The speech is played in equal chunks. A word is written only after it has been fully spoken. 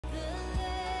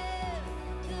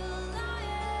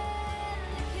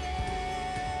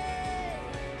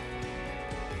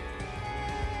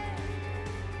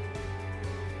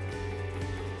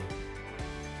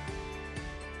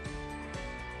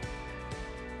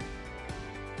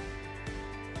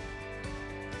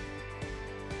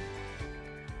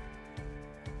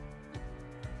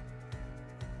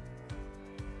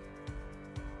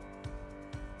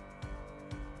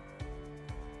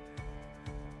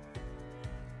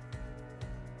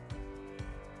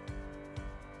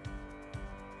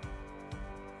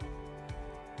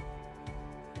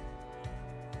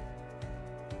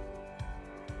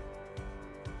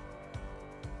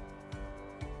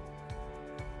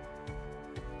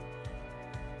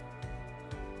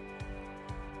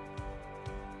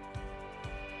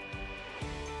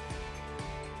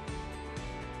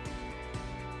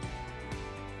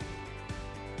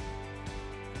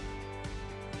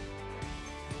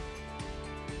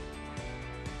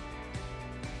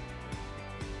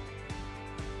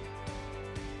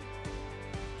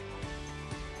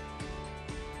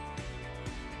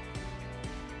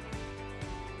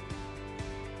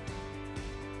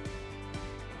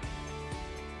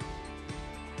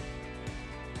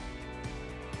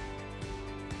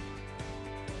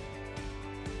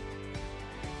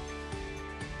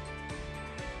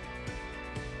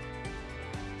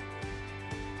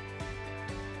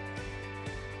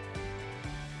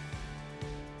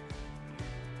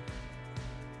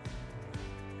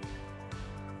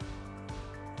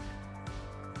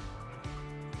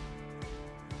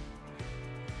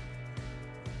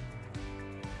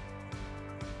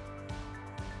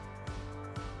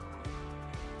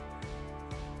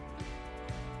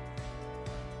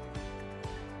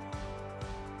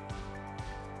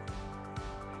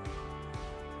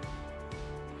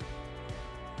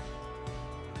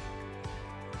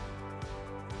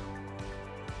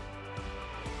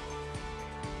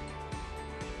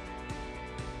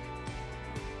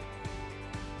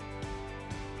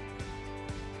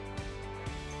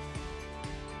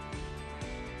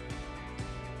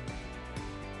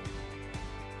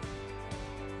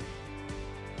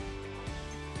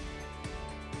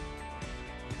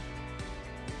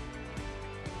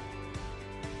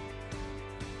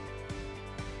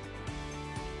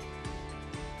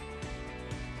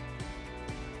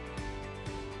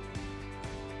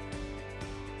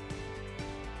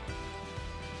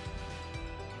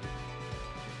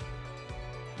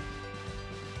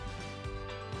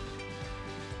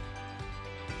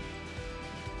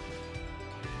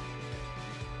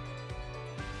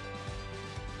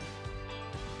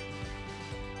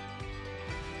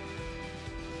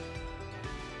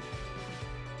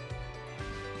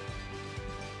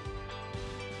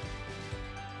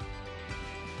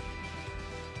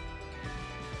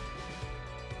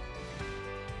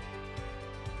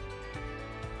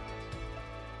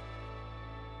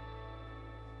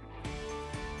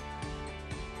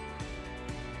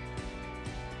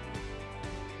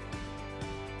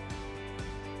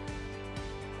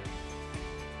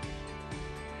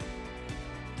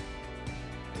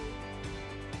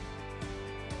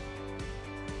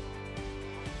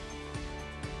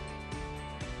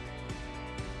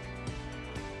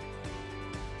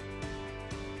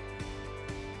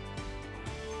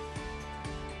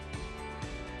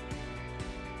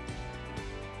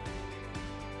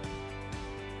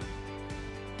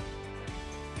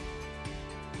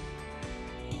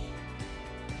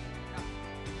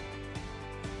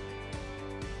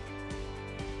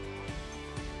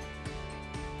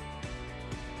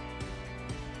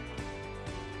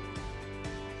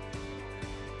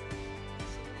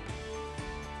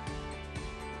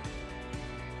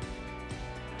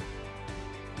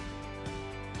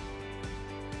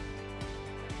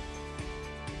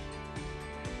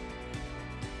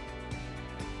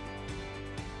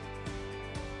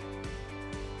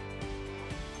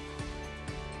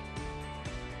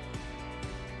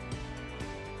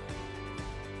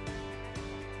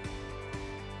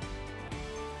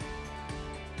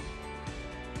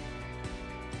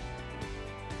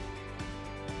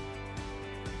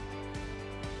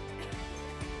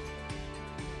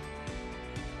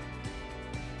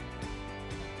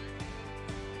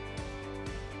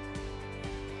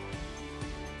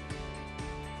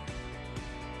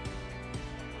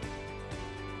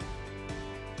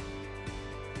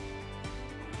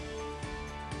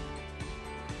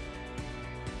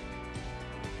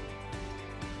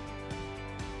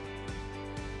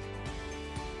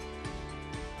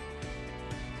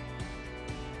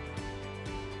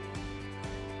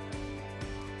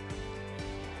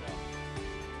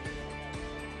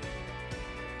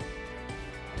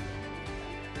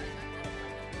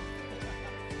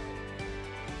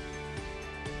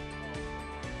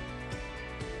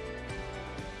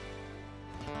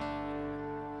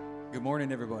Good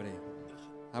morning, everybody.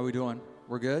 How we doing?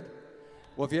 We're good?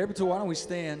 Well, if you're able to, why don't we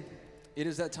stand? It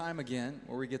is that time again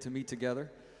where we get to meet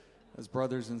together as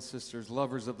brothers and sisters,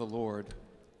 lovers of the Lord,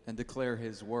 and declare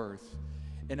His worth.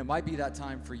 And it might be that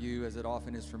time for you, as it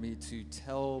often is for me, to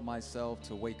tell myself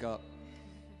to wake up.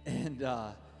 And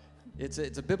it's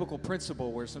a biblical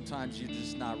principle where sometimes you're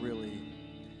just not really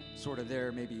sort of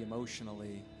there, maybe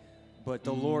emotionally, but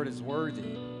the Lord is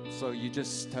worthy. So you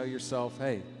just tell yourself,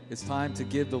 hey, it's time to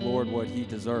give the Lord what He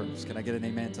deserves. Can I get an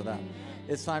amen to that?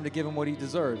 It's time to give Him what He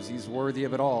deserves. He's worthy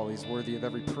of it all. He's worthy of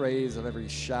every praise, of every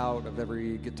shout, of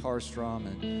every guitar strum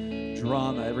and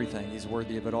drum, everything. He's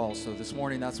worthy of it all. So this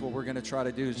morning, that's what we're going to try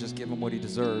to do, is just give Him what He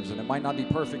deserves. And it might not be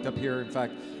perfect up here. In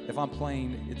fact, if I'm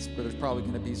playing, there's probably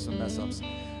going to be some mess-ups.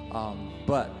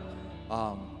 But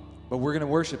we're going to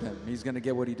worship Him. He's going to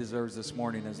get what He deserves this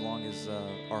morning, as long as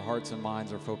our hearts and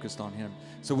minds are focused on Him.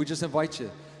 So we just invite you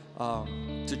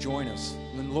to join us.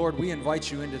 And Lord, we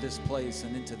invite you into this place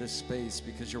and into this space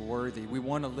because you're worthy. We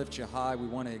want to lift you high. We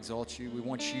want to exalt you. We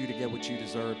want you to get what you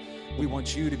deserve. We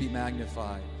want you to be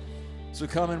magnified. So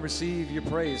come and receive your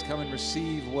praise. Come and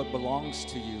receive what belongs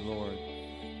to you, Lord.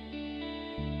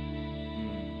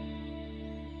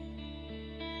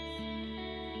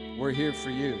 We're here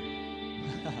for you.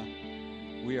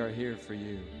 We are here for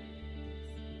you.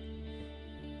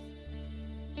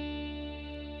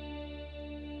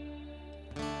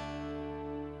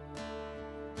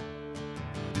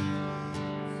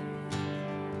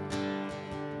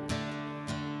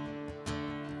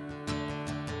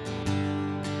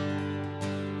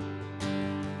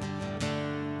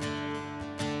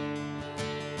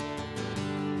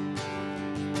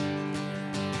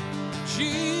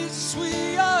 Jesus,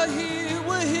 we are here,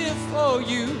 we're here for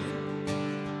you.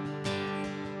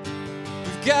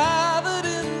 We've gathered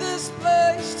in this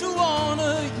place to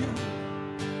honor you,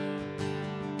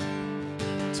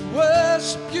 to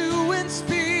worship you in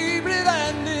spirit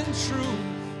and in truth.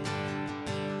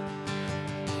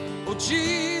 Oh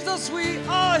Jesus, we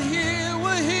are here,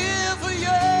 we're here for you.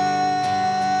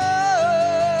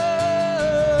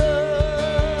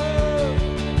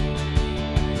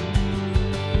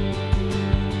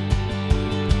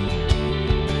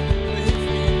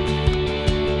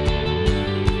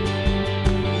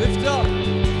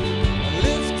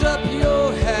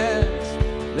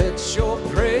 Your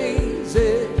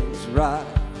praises rise,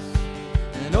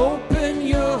 and open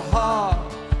your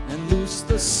heart and loose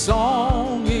the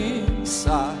song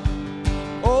inside.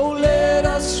 Oh, let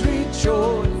us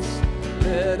rejoice,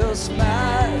 let us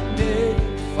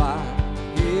magnify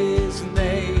His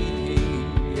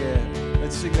name. Yeah,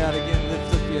 let's sing that again.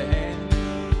 Lift up your hands.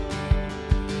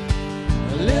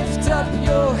 Lift up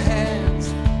your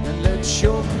hands and let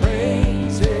your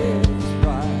praises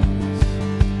rise.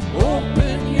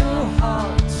 Open your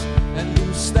hearts and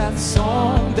loose that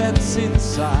song that's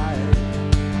inside.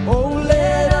 Oh,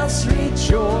 let us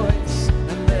rejoice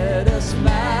and let us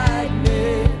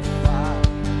magnify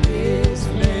His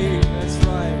name. That's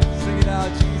right. Sing it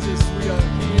out, Jesus, we are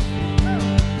here.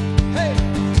 Hey,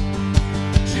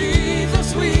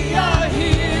 Jesus, we are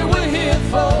here. We're here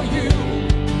for you.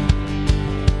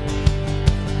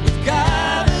 We've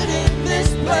gathered in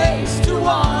this place to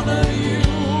honor you.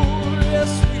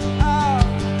 Yes,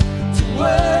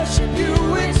 worship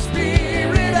you in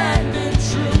spirit and in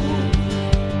truth.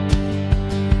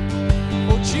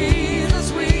 Oh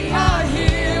Jesus, we are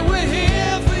here, we're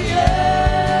here for you.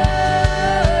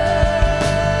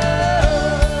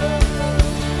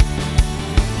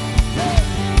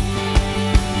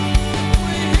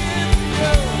 We're here for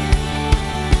you.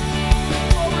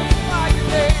 Glorify your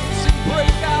name, sing,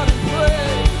 break out in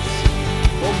praise.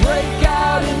 Oh, break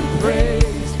out in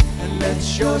praise and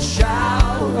let your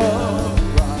shout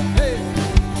arise.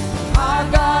 Our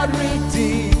God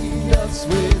redeemed us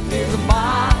with His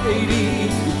mighty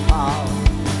power.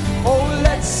 Oh,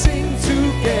 let's sing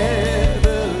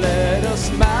together, let us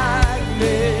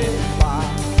magnify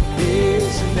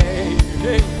His name.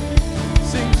 Hey,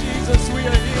 sing, Jesus, we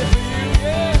are here for you.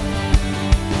 Yeah.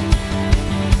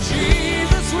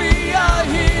 Jesus, we are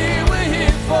here, we're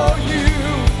here for you.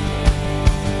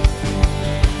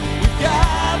 We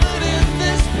gathered in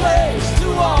this place to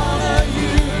honor you.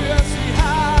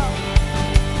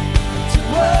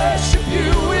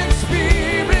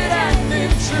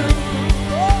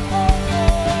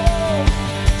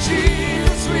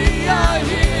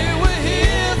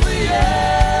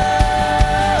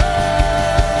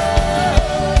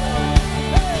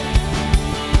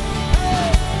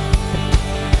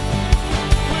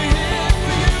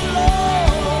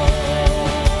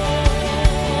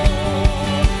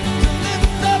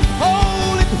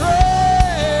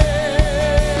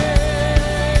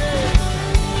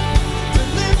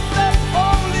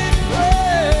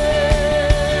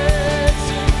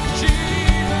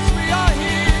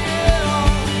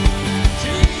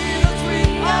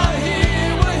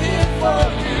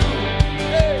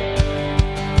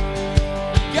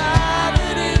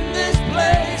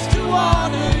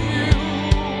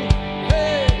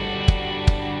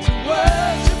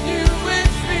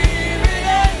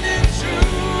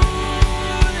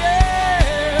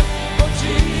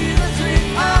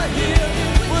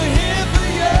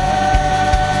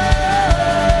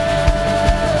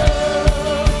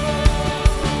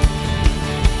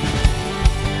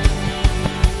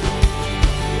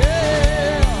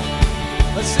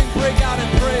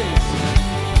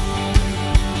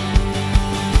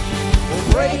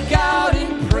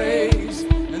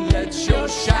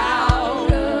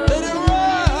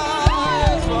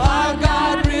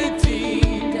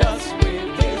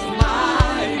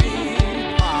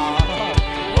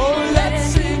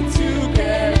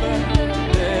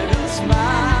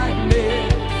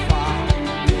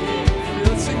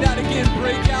 and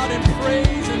break out in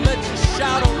praise and let your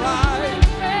shout arise.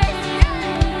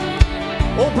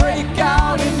 Oh, break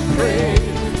out in praise.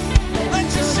 Let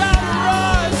your shout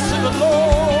arise to the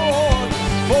Lord.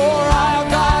 For our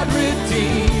God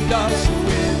redeemed us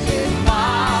with His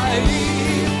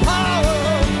mighty power.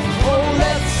 Oh,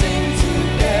 let's sing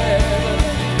together.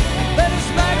 Let us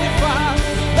magnify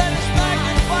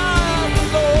the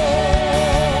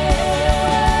Lord.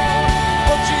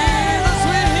 Oh, Jesus,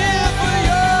 we're here for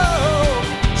you.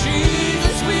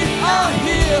 Jesus, we are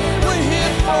here. We're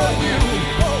here for you.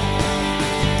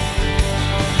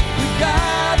 We've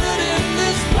gathered in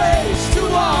this place to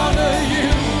honor you,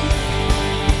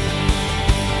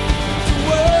 to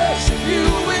worship you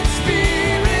in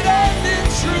spirit and in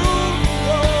truth.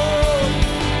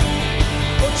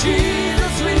 Oh,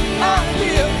 Jesus, we are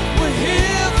here. We're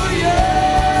here for you.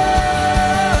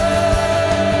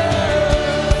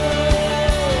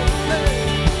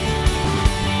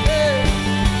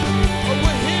 Oh,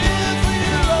 we're here for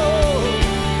you, Lord.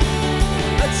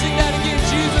 Let's sing that again.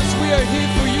 Jesus, we are here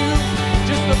for you.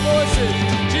 Just the voices.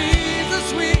 Jesus,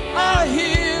 we are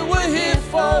here. We're here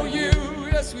for you.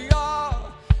 Yes, we are.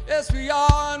 Yes, we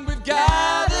are. And we've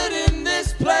gathered in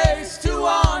this place to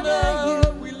honor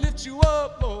you. We lift you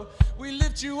up, Lord. We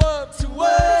lift you up to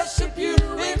worship you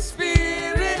in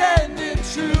spirit and in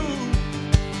truth.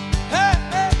 Hey,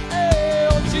 hey, hey.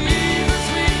 Oh, Jesus,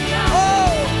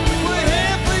 we're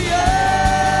here for you.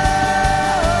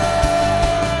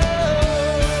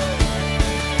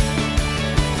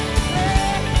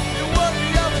 You're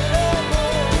worthy of it all,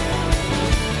 Lord.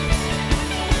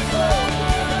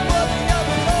 You're worthy of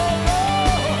it all,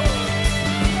 Lord.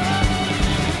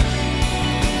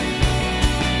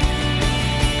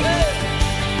 Hey.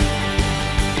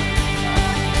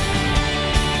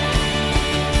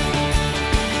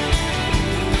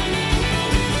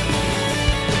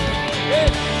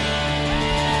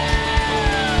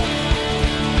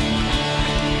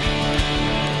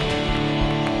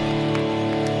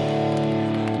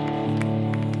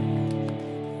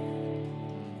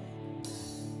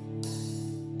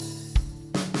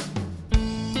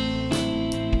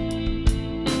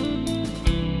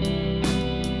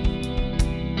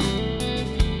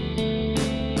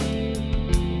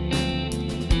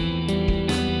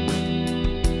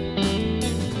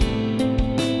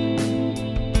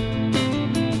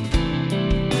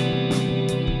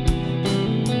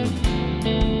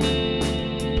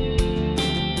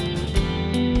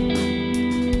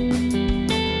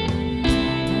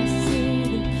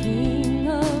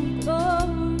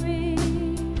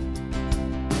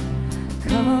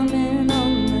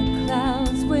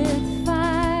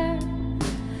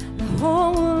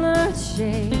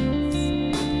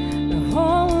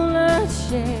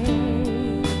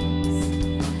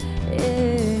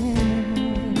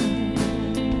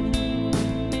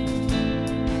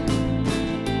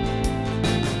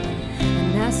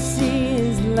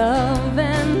 Love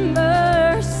and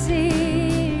mercy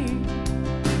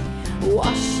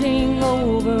washing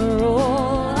over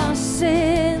all our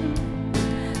sin.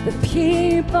 The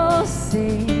people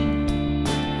sing,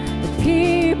 the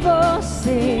people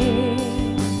sing.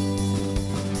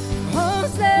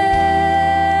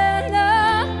 Hosanna,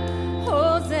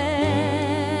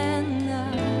 Hosanna,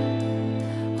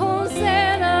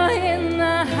 Hosanna in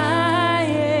the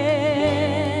highest.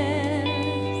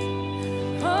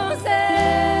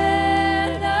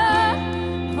 Hosanna,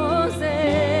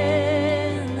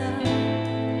 Hosanna,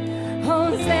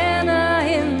 Hosanna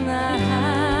in the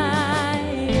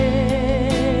highest.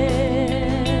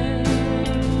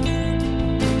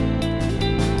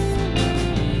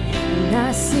 And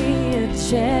I see a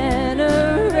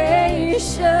generation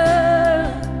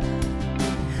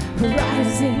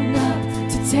rising up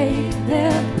to take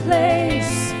their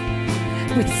place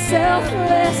with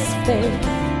selfless faith,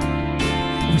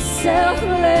 with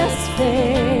selfless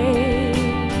faith.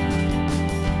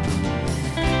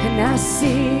 And I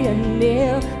see a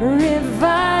new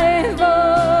revival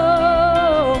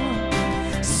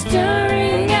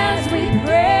stirring as we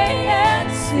pray and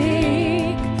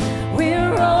seek.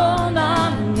 We're on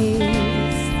our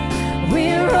knees,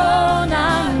 we're on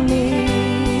our knees.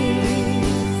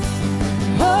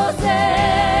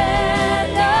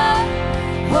 Hosanna,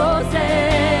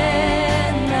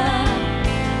 Hosanna,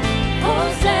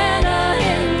 Hosanna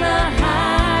in the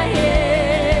highest.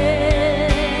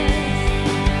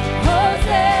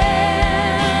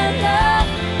 Hosanna,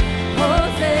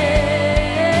 Hosanna.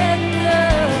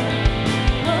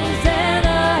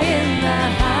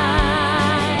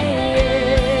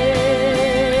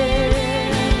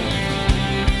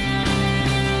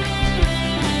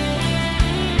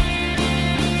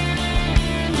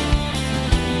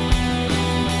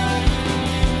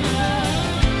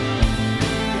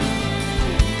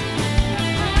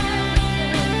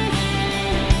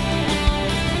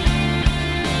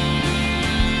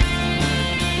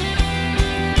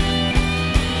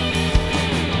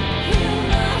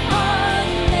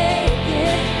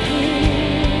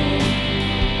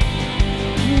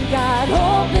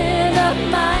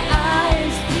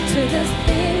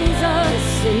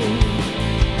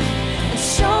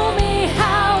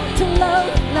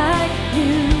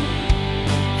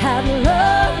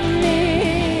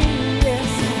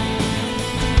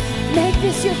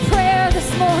 that's your prayer this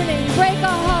morning. Break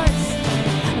our hearts.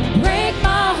 Break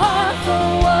my heart for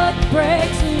what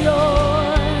breaks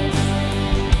yours.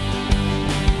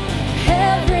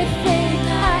 Everything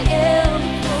I am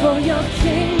for your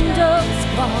kingdom's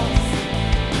cause.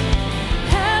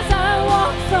 As I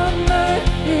walk from earth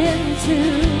into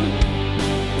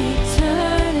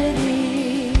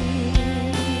eternity.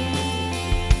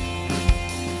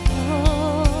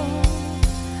 Oh,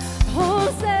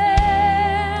 Hosanna,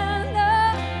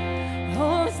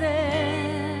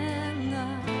 Hosanna,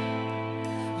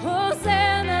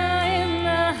 Hosanna in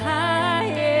the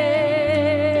highest.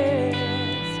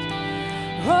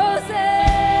 Hosanna,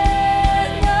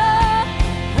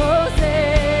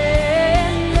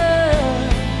 Hosanna,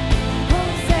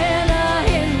 Hosanna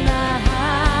in the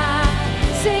high.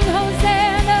 Sing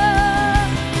Hosanna,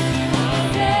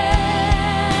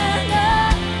 Hosanna,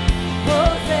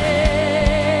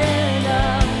 Hosanna,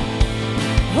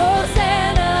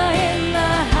 Hosanna in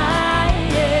the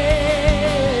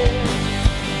highest.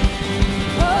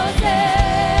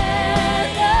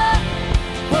 Hosanna,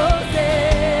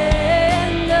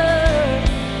 Hosanna,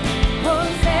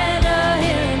 Hosanna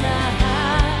in the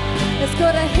high. Let's go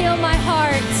to heal my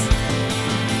heart.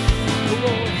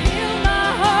 Heal my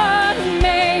heart and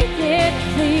make it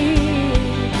clean.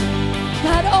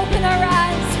 God, open our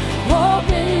eyes,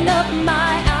 open up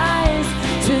my eyes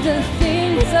to the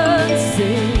things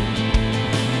unseen,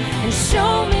 and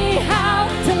show me how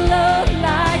to love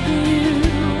like you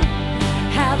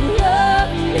have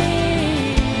loved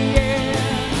me. Yeah.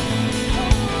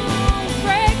 Oh,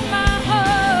 break my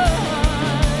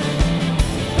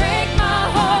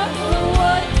heart for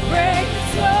what breaks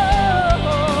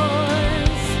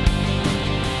yours.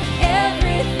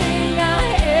 Everything I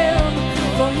am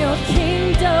for your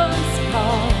kingdom's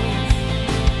cause.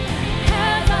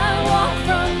 As I walk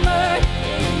from earth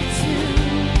into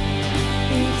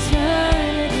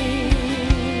eternity.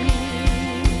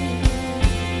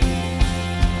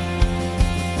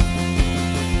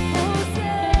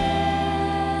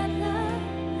 Hosanna,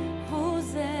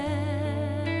 Hosanna,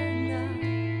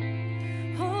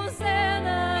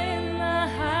 Hosanna in the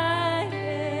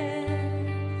highest.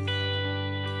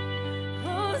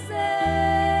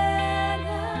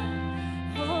 Hosanna,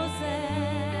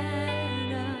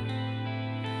 Hosanna,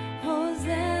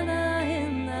 Hosanna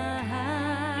in the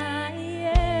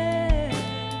highest.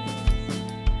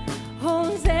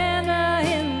 Hosanna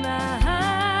in the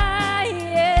highest.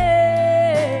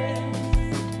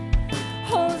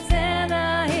 Hosanna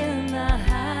in the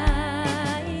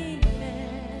highest.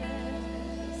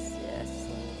 Yes.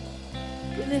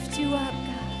 We lift you up,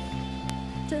 God,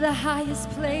 to the highest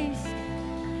place.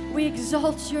 We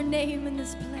exalt your name in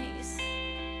this place.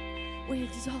 We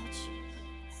exalt you.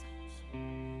 We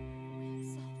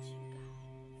exalt you, God.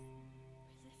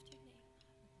 We lift your name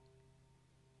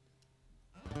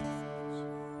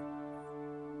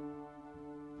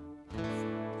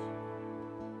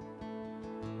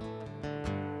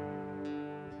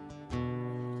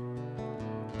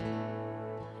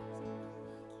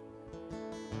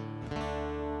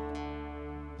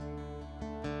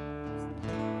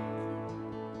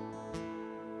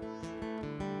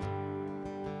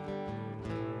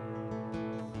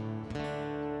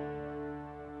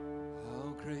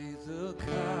How great the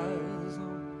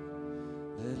chasm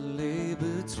that lay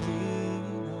between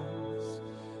us.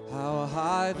 How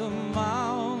high the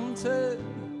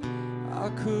mountain I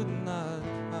could not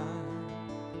climb.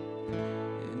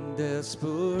 In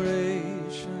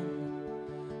desperation,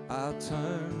 I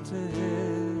turned to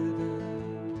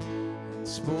heaven and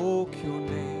spoke your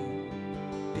name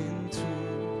into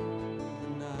the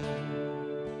night.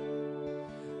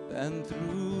 And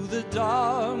through the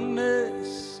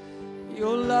darkness,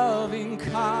 your loving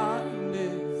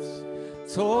kindness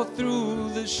tore through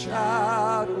the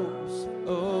shadows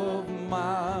of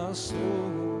my soul.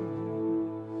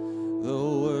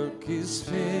 The work is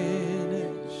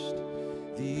finished,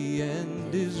 the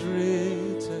end is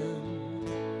written.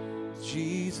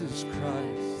 Jesus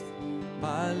Christ,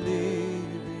 my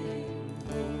living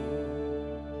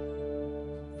hope.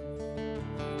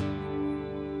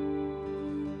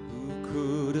 Who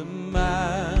could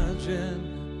imagine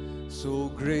so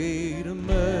great a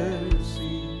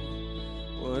mercy?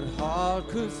 What heart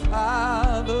could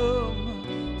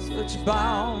fathom such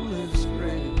boundless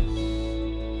grace?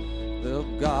 The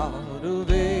God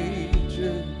of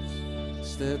ages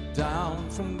stepped down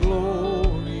from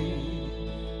glory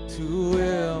to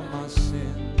wear my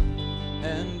sin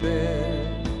and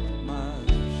bear my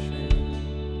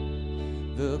shame.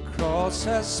 The cross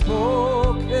has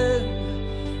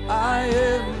spoken, I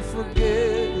am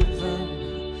forgiven.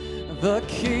 The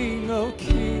King of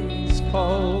Kings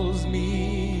calls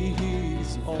me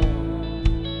his own.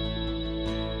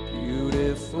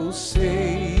 Beautiful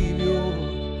Savior,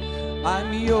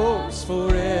 I'm yours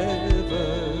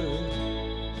forever.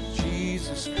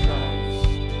 Jesus Christ,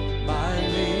 my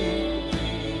living.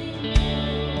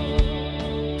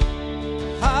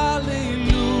 Hallelujah,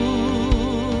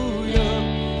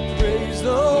 praise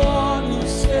the one who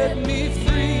set me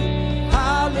free.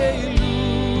 Hallelujah,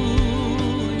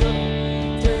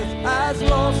 death has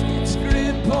lost its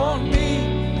grip on me.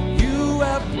 You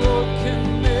have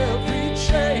broken every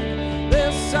chain.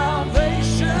 There's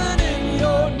salvation in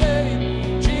your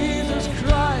name, Jesus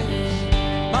Christ,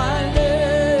 my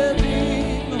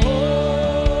living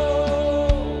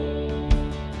hope.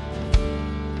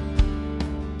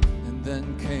 And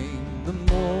then came the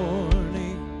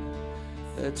morning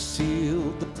that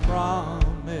sealed the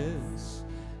promise.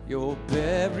 Your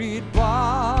buried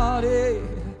body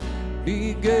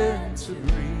began to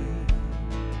breathe.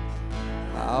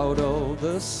 Out of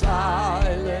the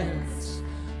silence,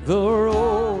 the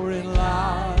roaring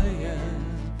lion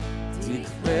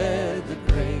declared the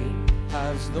grave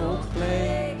has no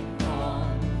claim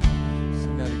on.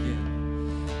 Sing that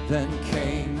again. Then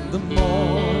came the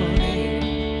morning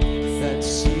that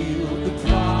sealed the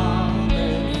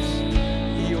promise.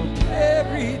 Your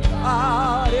buried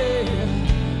body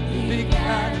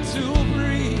began to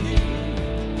breathe.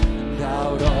 And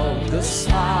out of the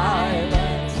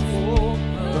silence,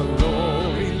 the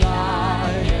roaring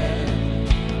lion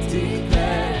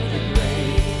declared the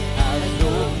grave has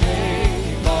no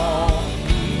name on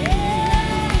me.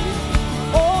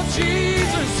 Oh,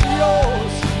 Jesus,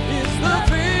 yours is the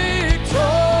victory.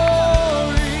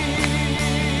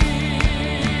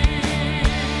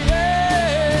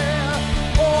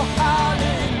 Yeah. Oh,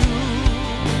 hallelujah,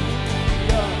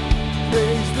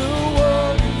 praise the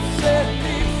one who set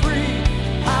me free.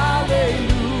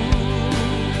 Hallelujah,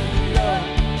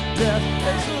 death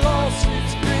has lost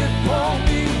its grip on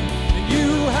me, and you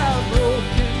have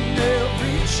broken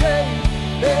every chain.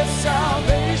 There's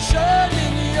salvation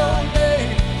in your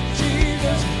name,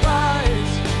 Jesus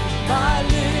Christ, my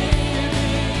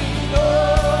living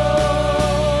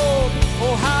hope.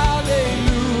 Oh,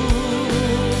 hallelujah,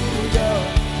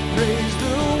 praise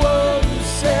the one who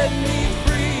set me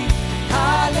free.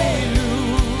 Hallelujah,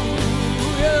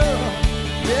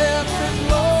 death has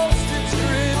lost its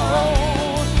grip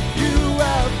on. You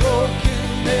have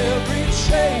broken every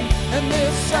chain, and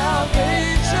there's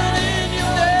salvation in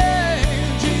your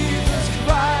name, Jesus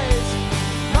Christ,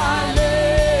 my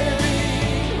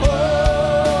living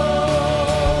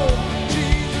hope.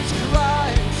 Jesus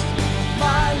Christ,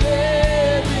 my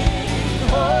living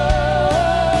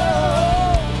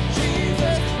hope.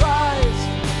 Jesus Christ,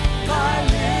 my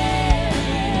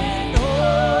living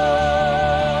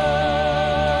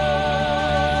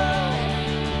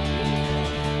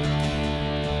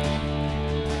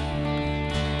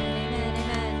Amen,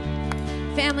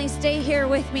 amen. Family, stay here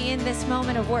with me in this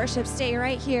moment of worship. Stay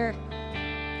right here.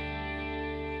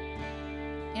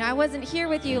 You know, I wasn't here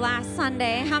with you last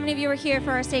Sunday. How many of you were here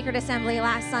for our sacred assembly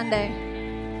last Sunday?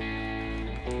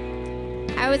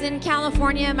 I was in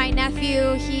California. My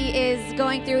nephew, he is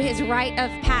going through his rite of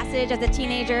passage as a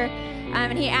teenager,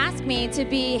 and he asked me to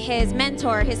be his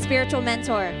mentor, his spiritual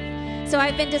mentor. So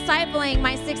I've been discipling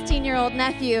my 16-year-old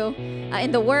nephew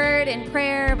in the Word, in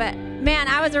prayer, but man,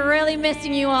 I was really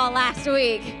missing you all last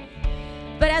week.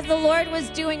 But as the Lord was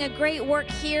doing a great work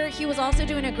here, he was also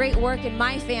doing a great work in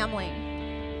my family.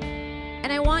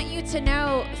 And I want you to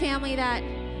know, family, that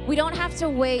we don't have to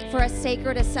wait for a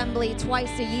sacred assembly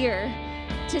twice a year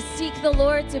to seek the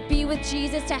Lord, to be with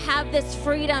Jesus, to have this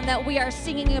freedom that we are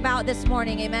singing about this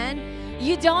morning, amen?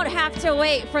 You don't have to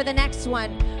wait for the next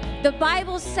one. The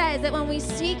Bible says that when we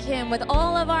seek him with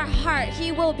all of our heart,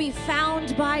 he will be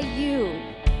found by you.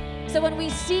 So when we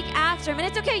seek after him, and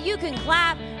it's okay, you can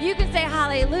clap, you can say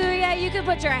hallelujah, you can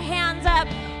put your hands up.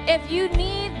 If you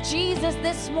need Jesus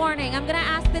this morning, I'm going to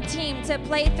ask the team to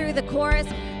play through the chorus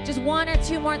just one or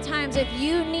two more times. If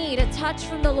you need a touch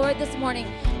from the Lord this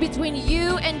morning between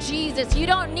you and Jesus, you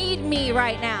don't need me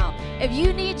right now. If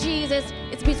you need Jesus,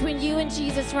 it's between you and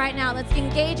Jesus right now. Let's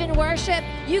engage in worship.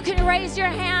 You can raise your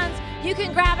hands. You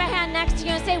can grab a hand next to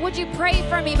you and say, would you pray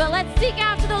for me? But let's seek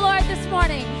after the Lord this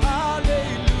morning.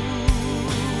 Hallelujah,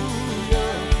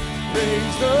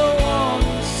 praise the one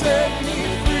who set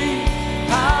me free.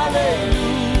 Hallelujah,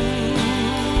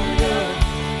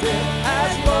 death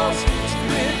has lost its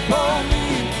grip on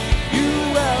me. You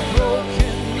have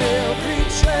broken every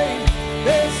chain.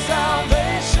 There's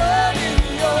salvation in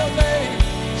your name,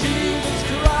 Jesus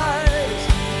Christ,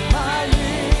 my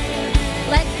living.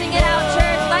 Let's sing it out,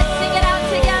 church. Let's sing it out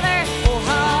together. Oh,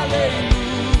 hallelujah.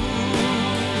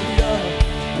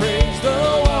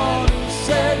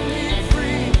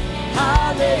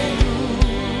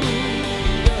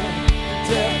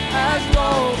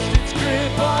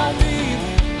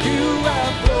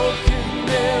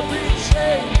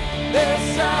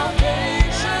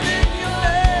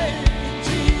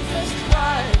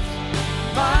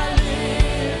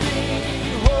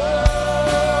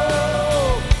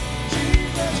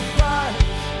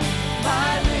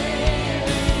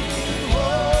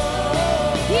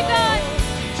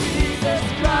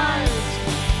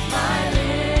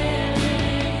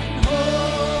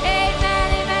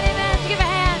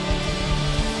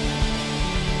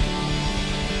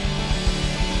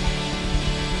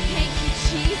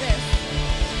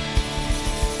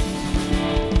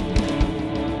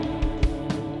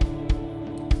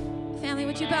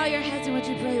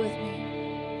 pray with me?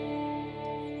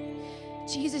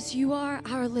 Jesus, you are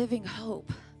our living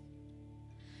hope.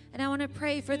 And I want to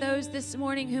pray for those this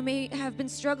morning who may have been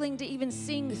struggling to even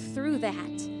sing through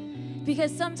that.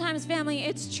 Because sometimes, family,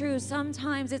 it's true.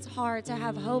 Sometimes it's hard to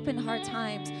have hope in hard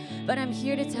times. But I'm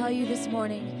here to tell you this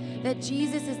morning that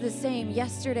Jesus is the same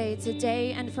yesterday,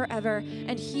 today, and forever.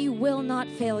 And he will not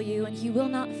fail you, and he will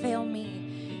not fail me.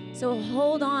 So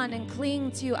hold on and cling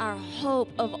to our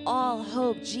hope of all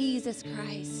hope, Jesus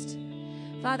Christ.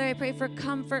 Father, I pray for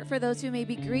comfort for those who may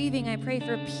be grieving. I pray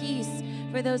for peace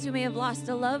for those who may have lost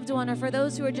a loved one, or for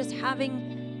those who are just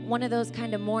having one of those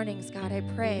kind of mornings. God, I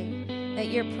pray that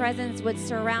your presence would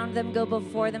surround them, go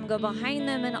before them, go behind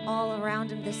them, and all around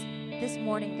them this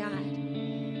morning,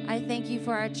 God. I thank you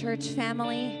for our church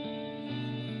family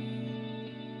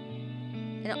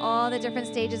and all the different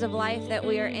stages of life that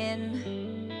we are in.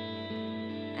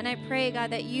 And I pray, God,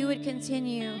 that you would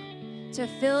continue to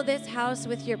fill this house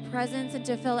with your presence and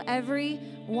to fill every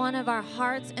one of our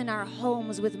hearts and our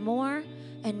homes with more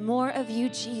and more of you,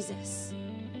 Jesus.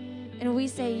 And we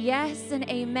say yes and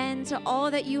amen to all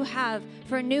that you have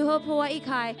for New Hope Hawaii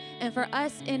Kai and for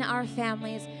us in our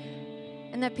families.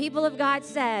 And the people of God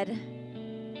said,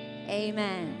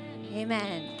 amen.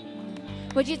 Amen.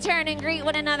 Would you turn and greet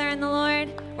one another in the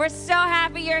Lord? We're so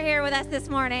happy you're here with us this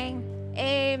morning.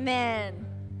 Amen.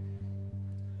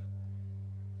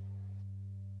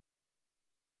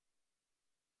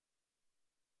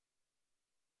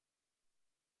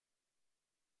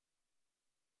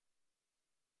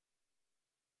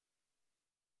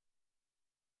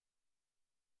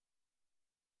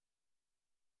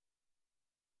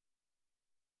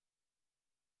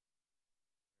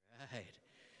 Right.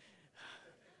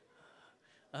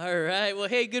 All right. Well,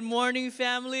 hey, good morning,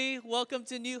 family. Welcome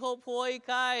to New Hope Hawaii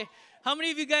Kai. How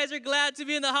many of you guys are glad to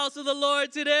be in the house of the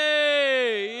Lord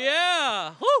today?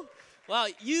 Yeah. Woo. Wow,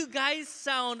 you guys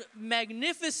sound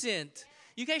magnificent.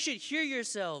 You guys should hear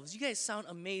yourselves. You guys sound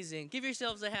amazing. Give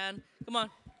yourselves a hand. Come on.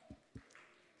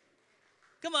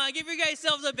 Come on, give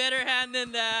yourselves a better hand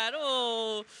than that.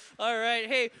 Oh, all right.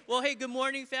 Hey, good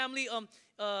morning, family.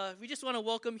 We just want to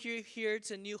welcome you here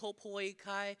to New Hope Hawaii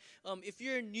Kai. If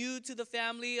you're new to the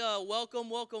family,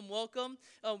 welcome.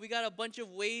 We got a bunch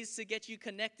of ways to get you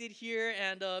connected here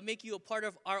and make you a part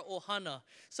of our ohana.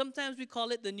 Sometimes we call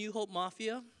it the New Hope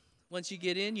Mafia. Once you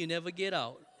get in, you never get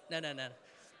out. No.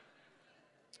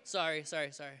 Sorry.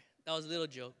 That was a little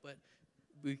joke, but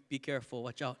be careful,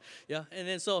 watch out. Yeah, and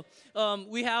then so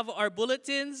we have our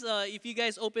bulletins. If you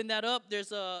guys open that up,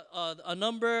 there's a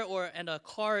number and a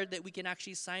card that we can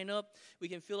actually sign up. We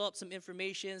can fill up some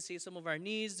information, say some of our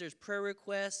needs. There's prayer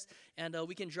requests, and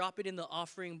we can drop it in the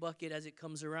offering bucket as it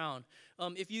comes around.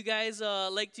 If you guys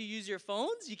like to use your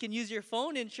phones, you can use your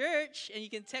phone in church, and you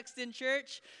can text in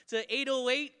church to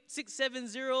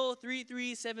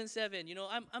 808-670-3377. You know,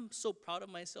 I'm so proud of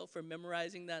myself for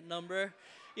memorizing that number,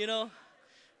 you know.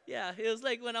 Yeah, it was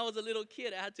like when I was a little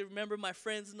kid, I had to remember my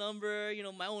friend's number, you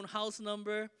know, my own house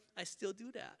number. I still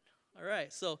do that. All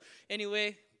right, so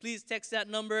anyway, please text that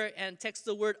number and text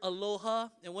the word aloha,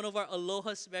 and one of our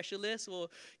aloha specialists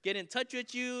will get in touch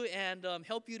with you and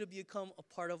help you to become a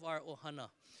part of our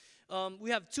ohana. We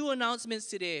have two announcements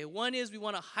today. One is we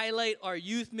want to highlight our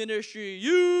youth ministry.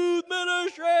 Youth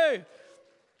ministry!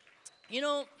 You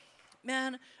know,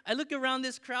 man, I look around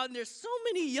this crowd and there's so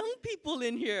many young people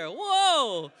in here.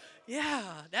 Whoa.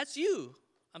 Yeah, that's you.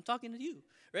 I'm talking to you,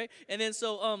 right? And then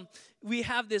so we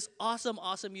have this awesome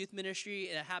youth ministry.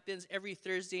 It happens every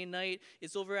Thursday night.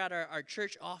 It's over at our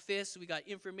church office. We got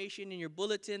information in your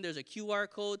bulletin. There's a QR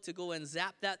code to go and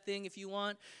zap that thing if you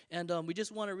want. And we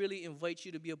just want to really invite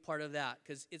you to be a part of that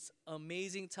because it's an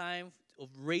amazing time of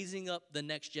raising up the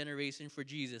next generation for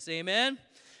Jesus. Amen?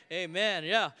 Amen.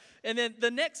 Yeah. And then the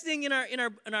next thing in our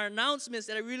announcements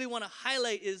that I really want to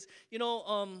highlight is, you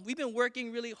know, we've been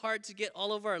working really hard to get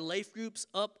all of our life groups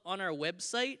up on our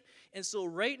website. And so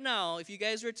right now, if you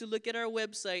guys were to look at our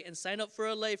website and sign up for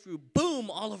a life group, boom,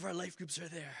 all of our life groups are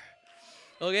there.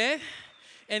 Okay?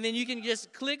 And then you can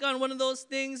just click on one of those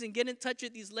things and get in touch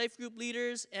with these life group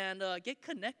leaders and get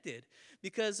connected.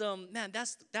 Because, man,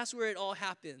 that's where it all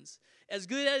happens. As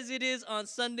good as it is on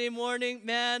Sunday morning,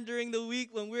 man, during the week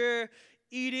when we're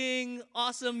eating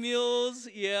awesome meals,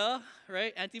 yeah,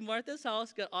 right? Auntie Martha's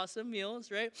house got awesome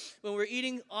meals, right? When we're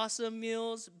eating awesome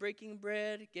meals, breaking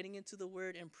bread, getting into the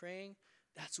Word and praying,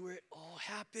 that's where it all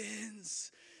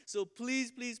happens. So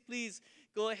please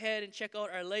go ahead and check out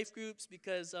our life groups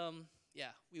because,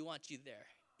 yeah, we want you there.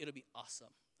 It'll be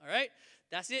awesome. All right?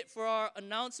 That's it for our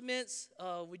announcements.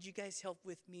 Would you guys help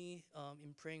with me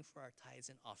in praying for our tithes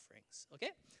and offerings?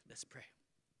 Okay? Let's pray.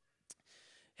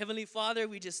 Heavenly Father,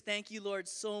 we just thank you, Lord,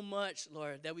 so much,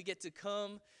 Lord, that we get to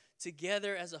come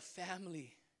together as a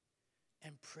family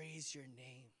and praise your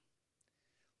name.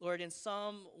 Lord, in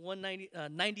Psalm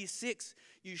 96,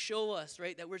 you show us,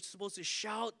 right, that we're supposed to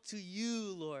shout to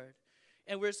you, Lord,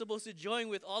 and we're supposed to join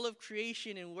with all of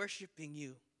creation in worshiping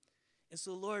you. And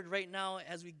so, Lord, right now,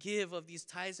 as we give of these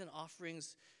tithes and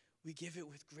offerings, we give it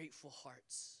with grateful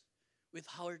hearts, with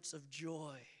hearts of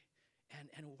joy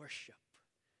and worship.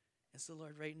 And so,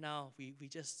 Lord, right now, we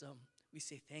just we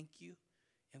say thank you,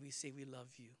 and we say we love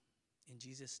you. In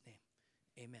Jesus' name,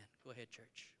 amen. Go ahead,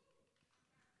 church.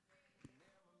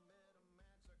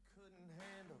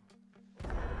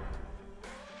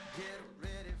 Get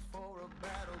ready for a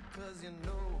battle, 'cause you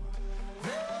know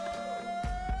that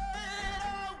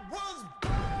I was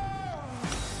born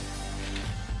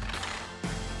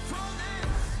for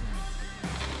this.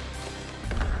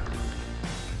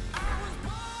 I was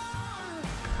born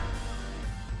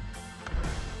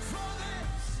for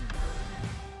this.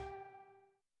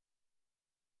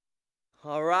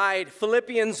 All right,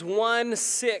 Philippians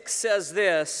 1:6 says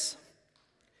this,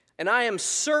 and I am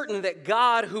certain that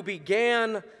God who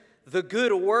began the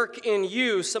good work in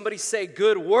you, somebody say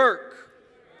good work.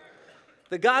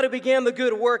 The God who began the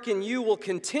good work in you will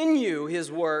continue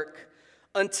his work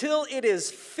until it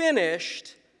is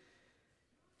finished,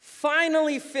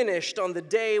 finally finished on the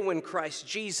day when Christ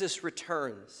Jesus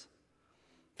returns.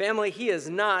 Family, he is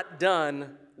not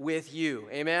done with you.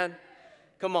 Amen?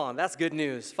 Come on, that's good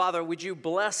news. Father, would you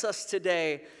bless us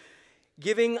today,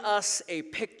 giving us a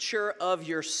picture of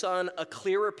your Son, a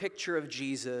clearer picture of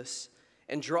Jesus,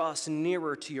 and draw us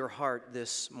nearer to your heart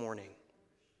this morning.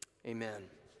 Amen.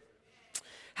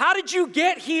 How did you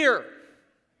get here?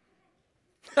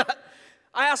 I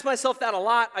ask myself that a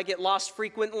lot. I get lost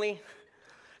frequently.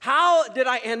 How did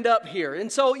I end up here?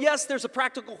 And so, yes, there's a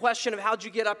practical question of how'd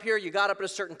you get up here? You got up at a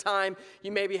certain time.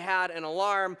 You maybe had an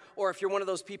alarm. Or if you're one of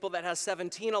those people that has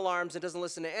 17 alarms and doesn't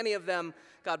listen to any of them,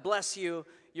 God bless you.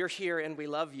 You're here and we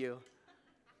love you.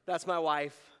 That's my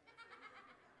wife.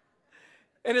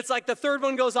 And it's like the third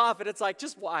one goes off and it's like,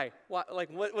 just why? Like,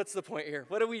 what's the point here?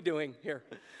 What are we doing here?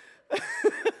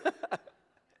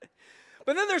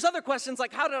 But then there's other questions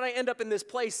like, how did I end up in this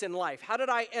place in life? How did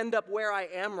I end up where I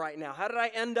am right now? How did I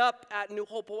end up at New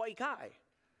Hope Hawaii Kai?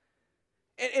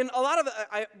 And a lot of,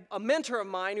 a mentor of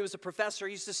mine who was a professor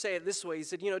used to say it this way. He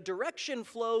said, direction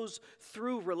flows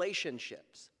through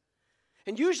relationships.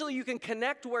 And usually you can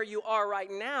connect where you are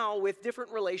right now with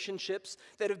different relationships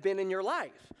that have been in your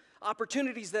life.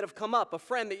 Opportunities that have come up, a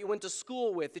friend that you went to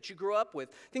school with, that you grew up with,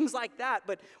 things like that.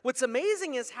 But what's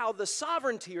amazing is how the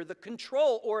sovereignty or the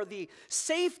control or the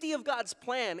safety of God's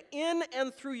plan in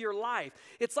and through your life,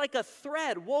 it's like a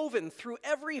thread woven through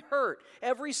every hurt,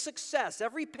 every success,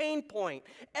 every pain point,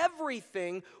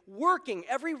 everything working,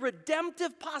 every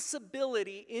redemptive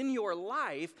possibility in your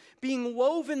life being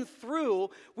woven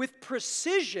through with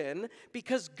precision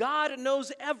because God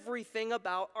knows everything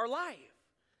about our life.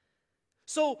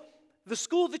 So the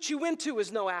school that you went to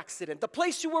is no accident. The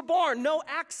place you were born, no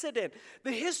accident.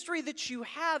 The history that you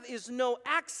have is no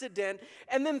accident.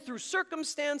 And then through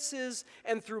circumstances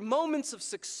and through moments of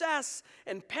success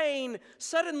and pain,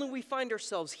 suddenly we find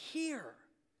ourselves here.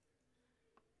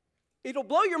 It'll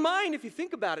blow your mind if you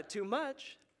think about it too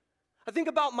much. I think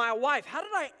about my wife. How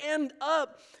did I end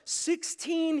up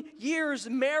 16 years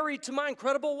married to my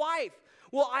incredible wife?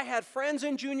 Well, I had friends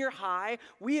in junior high.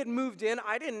 We had moved in.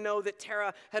 I didn't know that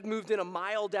Tara had moved in a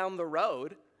mile down the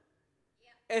road.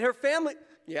 Yeah. And her family,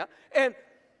 and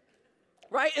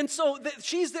right? And so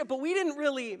she's there, but we didn't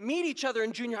really meet each other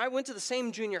in junior high. I went to the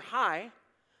same junior high.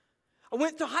 I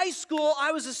went to high school.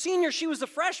 I was a senior. She was a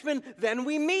freshman. Then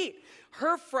we meet.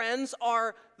 Her friends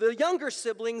are the younger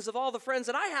siblings of all the friends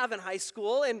that I have in high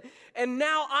school. And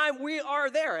now we are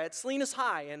there at Salinas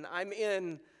High, and I'm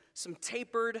in some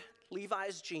tapered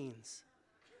Levi's jeans,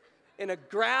 in a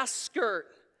grass skirt,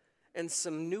 and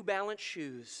some New Balance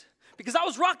shoes. Because I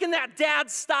was rocking that dad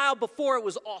style before it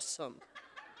was awesome.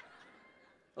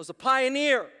 I was a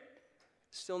pioneer.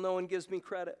 Still no one gives me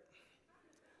credit.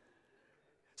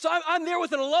 So I'm there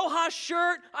with an Aloha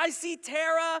shirt. I see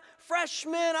Tara,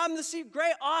 freshman. I'm the senior,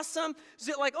 great, awesome. Is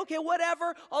it like, okay,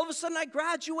 whatever. All of a sudden I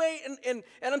graduate and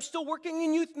I'm still working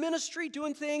in youth ministry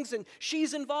doing things. And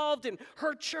she's involved in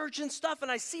her church and stuff. And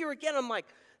I see her again. I'm like,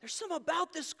 there's something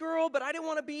about this girl. But I didn't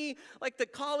want to be like the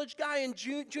college guy in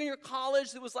junior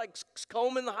college that was like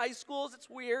combing the high schools. It's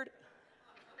weird.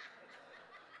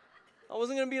 I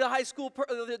wasn't going to be the high school,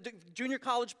 the junior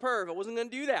college perv. I wasn't going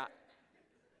to do that.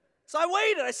 So I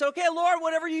waited. I said, okay, Lord,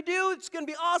 whatever you do, it's going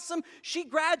to be awesome. She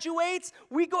graduates.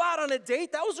 We go out on a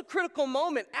date. That was a critical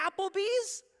moment.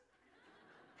 Applebee's?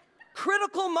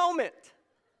 Critical moment.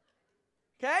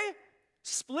 Okay?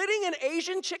 Splitting an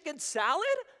Asian chicken salad?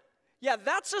 Yeah,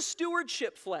 that's a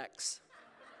stewardship flex.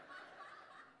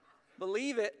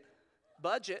 Believe it.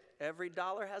 Budget. Every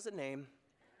dollar has a name.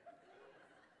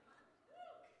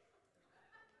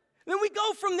 Then we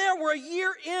go from there. We're a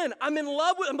year in. I'm in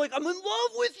love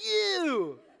with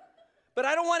you. But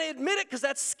I don't want to admit it because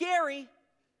that's scary.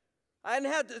 I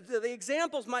hadn't had the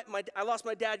examples. I lost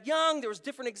my dad young. There was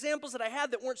different examples that I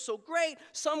had that weren't so great.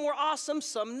 Some were awesome,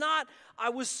 some not. I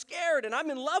was scared, and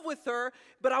I'm in love with her,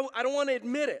 but I don't want to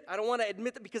admit it. I don't want to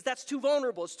admit that because that's too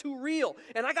vulnerable. It's too real.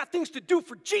 And I got things to do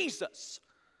for Jesus.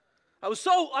 I was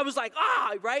like,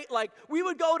 right? Like, we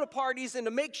would go to parties, and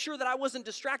to make sure that I wasn't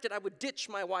distracted, I would ditch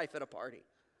my wife at a party.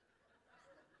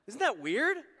 Isn't that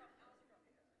weird?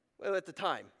 Well, at the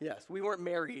time, yes. We weren't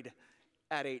married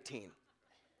at 18.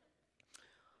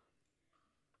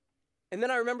 And then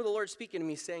I remember the Lord speaking to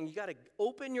me saying, you got to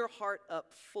open your heart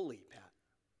up fully, Pat,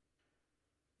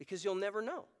 because you'll never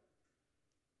know.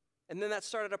 And then that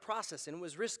started a process, and it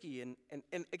was risky. And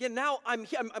again, now I'm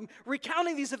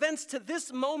recounting these events to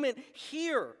this moment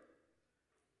here.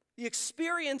 The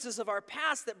experiences of our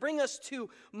past that bring us to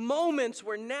moments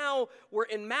where now we're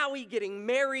in Maui getting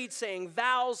married, saying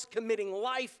vows, committing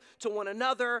life to one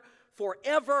another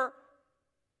forever.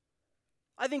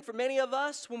 I think for many of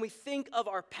us, when we think of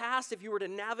our past, if you were to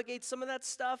navigate some of that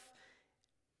stuff,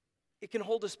 it can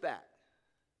hold us back.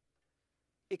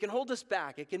 It can hold us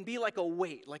back. It can be like a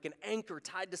weight, like an anchor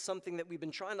tied to something that we've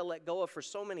been trying to let go of for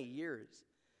so many years.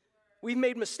 We've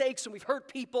made mistakes, and we've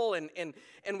hurt people, and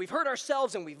we've hurt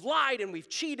ourselves, and we've lied, and we've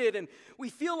cheated, and we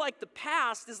feel like the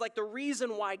past is like the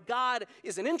reason why God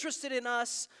isn't interested in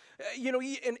us.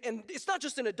 And it's not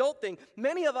just an adult thing.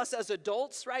 Many of us as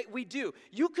adults, right, we do.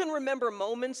 You can remember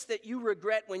moments that you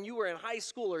regret when you were in high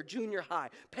school or junior high,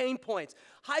 pain points.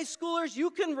 High schoolers,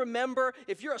 you can remember,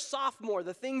 if you're a sophomore,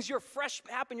 the things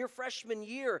happen your freshman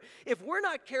year. If we're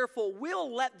not careful,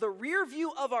 we'll let the rear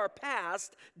view of our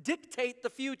past dictate the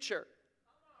future.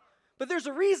 But there's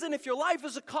a reason if your life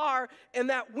is a car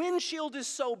and that windshield is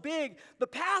so big, the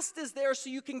past is there so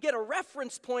you can get a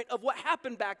reference point of what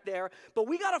happened back there, but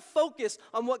we got to focus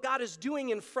on what God is doing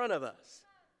in front of us.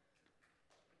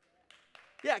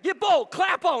 Yeah, get bold,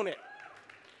 clap on it.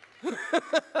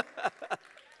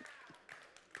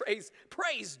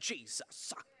 Praise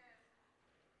Jesus.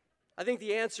 I think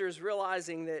the answer is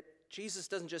realizing that Jesus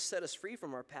doesn't just set us free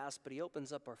from our past, but he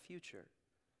opens up our future.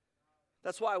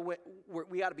 That's why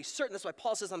we got to be certain. That's why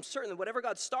Paul says, I'm certain that whatever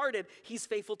God started, he's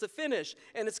faithful to finish.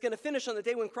 And it's going to finish on the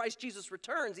day when Christ Jesus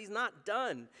returns. He's not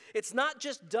done. It's not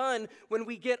just done when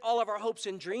we get all of our hopes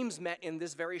and dreams met in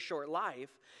this very short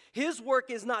life. His work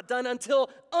is not done unto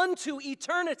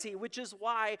eternity, which is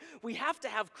why we have to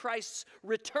have Christ's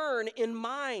return in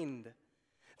mind.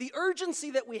 The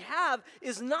urgency that we have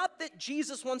is not that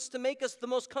Jesus wants to make us the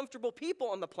most comfortable people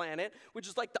on the planet, which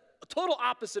is like the total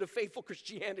opposite of faithful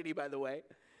Christianity, by the way.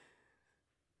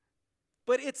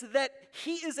 But it's that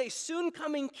he is a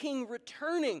soon-coming king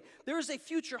returning. There is a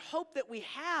future hope that we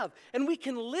have, and we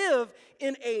can live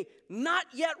in a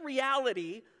not-yet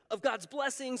reality of God's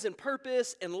blessings and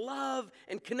purpose and love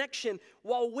and connection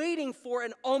while waiting for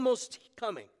an almost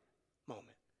coming moment.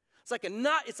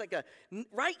 It's like a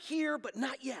right here, but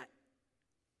not yet.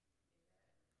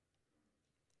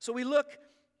 So we look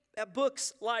at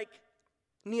books like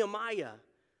Nehemiah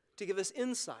to give us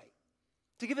insight.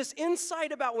 To give us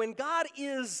insight about when God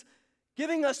is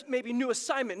giving us maybe new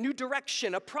assignment, new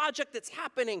direction, a project that's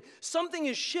happening, something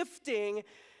is shifting,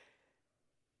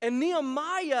 and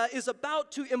Nehemiah is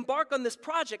about to embark on this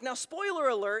project. Now, spoiler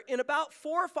alert, in about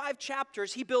 4 or 5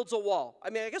 chapters, he builds a wall. I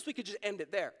mean, I guess we could just end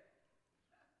it there.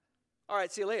 All right,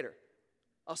 see you later.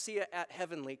 I'll see you at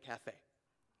Heavenly Cafe.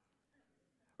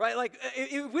 Right? Like,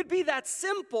 it would be that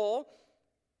simple,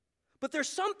 but there's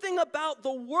something about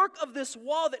the work of this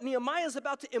wall that Nehemiah is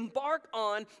about to embark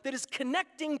on that is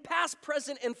connecting past,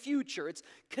 present, and future. It's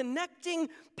connecting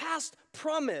past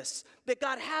promise that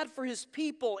God had for his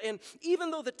people. And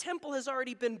even though the temple has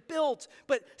already been built,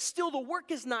 but still the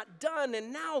work is not done,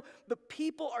 and now the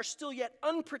people are still yet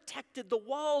unprotected. The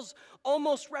walls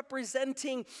almost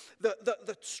representing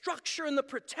the structure and the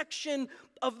protection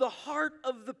of the heart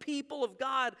of the people of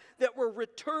God that were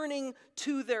returning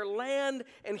to their land.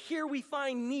 And here we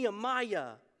find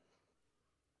Nehemiah,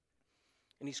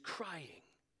 and he's crying.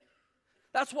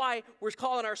 That's why we're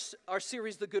calling our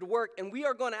series The Good Work, and we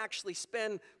are going to actually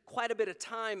spend quite a bit of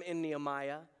time in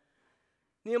Nehemiah.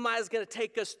 Nehemiah is going to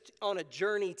take us on a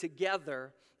journey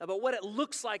together about what it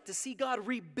looks like to see God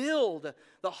rebuild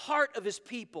the heart of his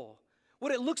people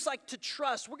what it looks like to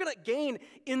trust. We're going to gain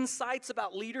insights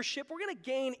about leadership. We're going to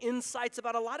gain insights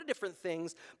about a lot of different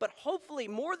things, but hopefully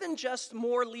more than just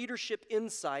more leadership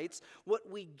insights, what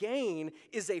we gain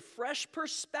is a fresh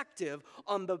perspective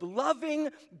on the loving,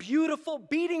 beautiful,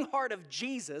 beating heart of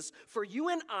Jesus for you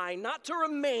and I not to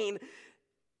remain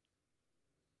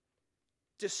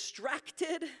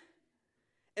distracted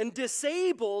and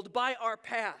disabled by our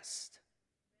past,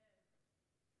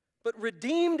 but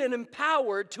redeemed and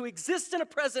empowered to exist in a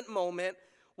present moment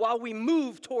while we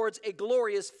move towards a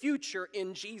glorious future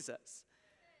in Jesus.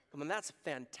 Come on, that's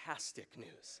fantastic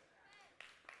news.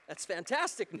 That's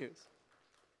fantastic news.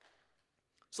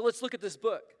 So let's look at this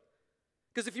book.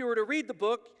 Because if you were to read the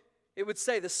book, it would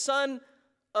say the son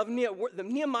of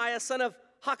Nehemiah, son of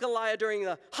Hacaliah during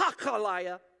the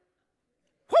Hacaliah.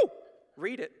 Whoo!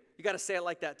 Read it. You got to say it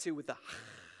like that too with the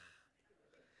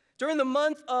During the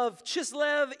month of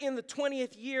Chislev in the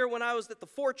 20th year, when I was at the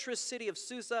fortress city of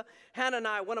Susa,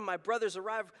 Hanani, one of my brothers,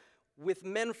 arrived with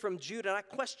men from Judah, and I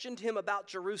questioned him about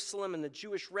Jerusalem and the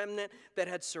Jewish remnant that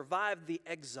had survived the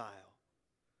exile.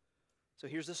 So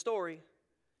here's the story.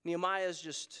 Nehemiah is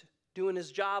just doing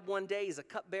his job one day. He's a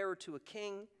cupbearer to a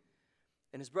king,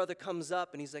 and his brother comes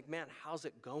up, and he's like, man, how's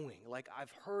it going? Like,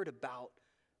 I've heard about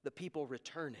the people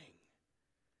returning.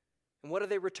 And what are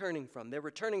they returning from? They're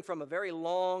returning from a very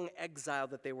long exile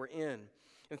that they were in.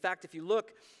 In fact, if you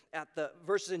look at the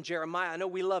verses in Jeremiah, I know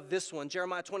we love this one,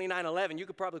 Jeremiah 29:11. You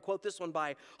could probably quote this one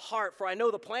by heart. For I know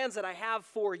the plans that I have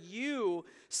for you,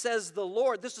 says the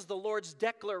Lord. This is the Lord's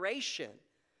declaration.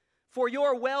 For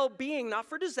your well-being, not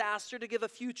for disaster, to give a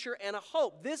future and a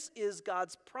hope. This is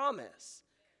God's promise.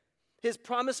 His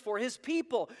promise for his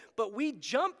people. But we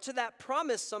jump to that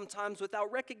promise sometimes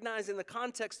without recognizing the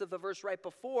context of the verse right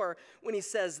before when he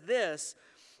says this,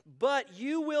 but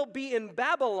you will be in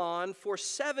Babylon for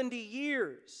 70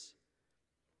 years.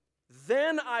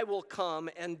 Then I will come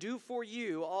and do for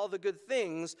you all the good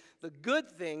things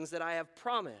that I have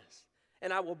promised,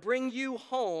 and I will bring you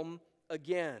home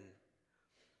again.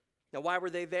 Now, why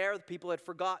were they there? The people had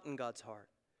forgotten God's heart.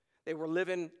 They were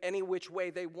living any which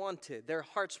way they wanted. Their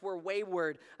hearts were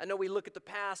wayward. I know we look at the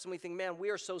past and we think, man,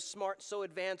 we are so smart, so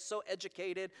advanced, so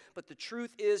educated. But the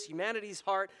truth is humanity's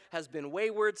heart has been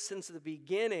wayward since the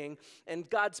beginning. And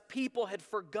God's people had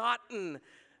forgotten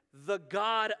the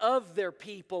God of their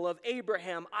people, of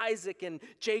Abraham, Isaac, and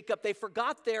Jacob. They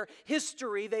forgot their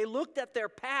history. They looked at their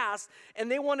past and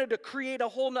they wanted to create a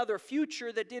whole nother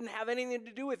future that didn't have anything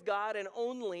to do with God and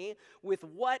only with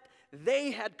what they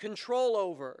had control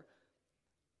over.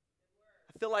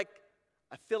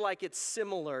 I feel like it's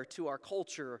similar to our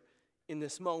culture in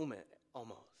this moment,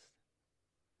 almost.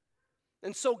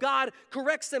 And so God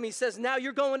corrects them. He says, now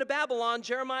you're going to Babylon.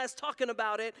 Jeremiah's talking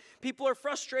about it. People are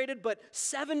frustrated, but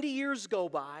 70 years go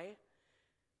by.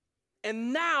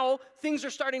 And now things are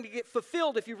starting to get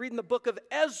fulfilled. If you read in the book of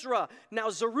Ezra,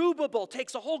 now Zerubbabel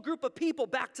takes a whole group of people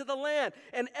back to the land.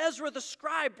 And Ezra the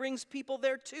scribe brings people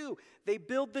there too. They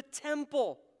build the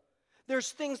temple.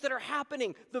 There's things that are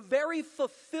happening. The very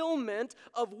fulfillment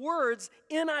of words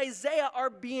in Isaiah are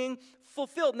being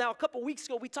fulfilled. Now, a couple weeks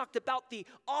ago, we talked about the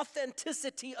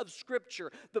authenticity of Scripture,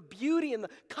 the beauty and the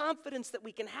confidence that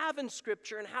we can have in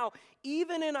Scripture, and how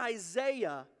even in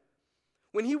Isaiah,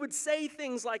 when he would say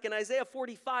things like in Isaiah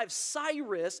 45,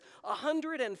 Cyrus,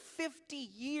 150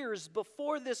 years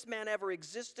before this man ever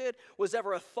existed, was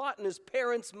ever a thought in his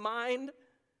parents' mind,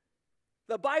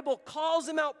 the Bible calls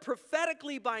him out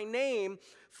prophetically by name,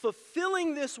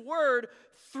 fulfilling this word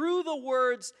through the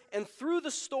words and through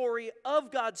the story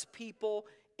of God's people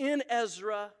in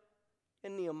Ezra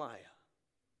and Nehemiah.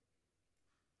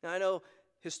 Now, I know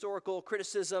historical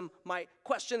criticism might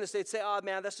question this. They'd say, oh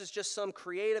man, this is just some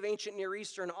creative ancient Near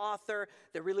Eastern author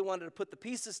that really wanted to put the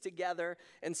pieces together,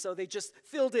 and so they just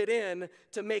filled it in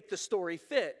to make the story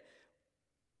fit.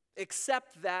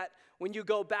 Except that when you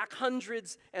go back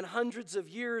hundreds and hundreds of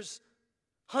years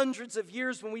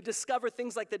when we discover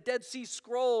things like the Dead Sea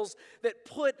Scrolls that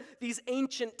put these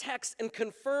ancient texts and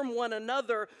confirm one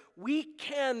another, we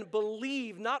can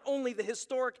believe not only the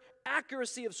historic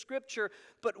accuracy of Scripture,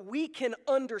 but we can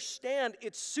understand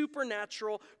its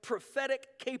supernatural prophetic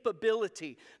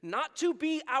capability. Not to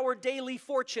be our daily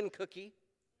fortune cookie,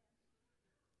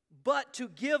 but to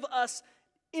give us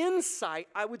insight,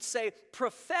 I would say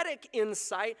prophetic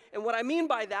insight, and what I mean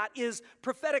by that is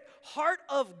prophetic heart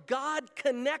of God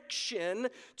connection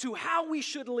to how we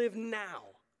should live now.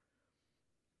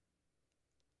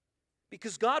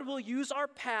 Because God will use our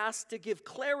past to give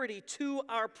clarity to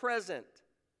our present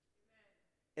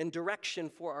and direction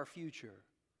for our future.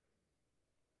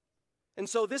 And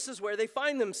so this is where they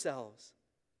find themselves.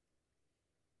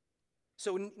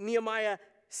 So Nehemiah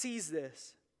sees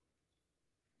this.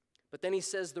 But then he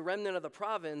says the remnant of the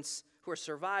province who are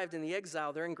survived in the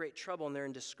exile, they're in great trouble and they're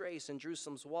in disgrace, and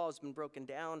Jerusalem's wall has been broken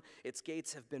down, its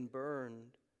gates have been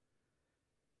burned.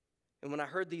 And when I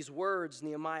heard these words,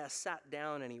 Nehemiah sat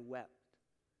down and he wept.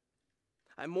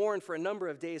 I mourned for a number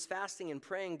of days, fasting and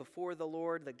praying before the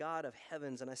Lord, the God of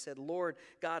heavens. And I said, Lord,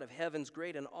 God of heavens,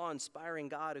 great and awe-inspiring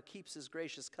God who keeps his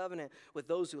gracious covenant with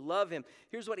those who love him.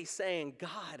 Here's what he's saying.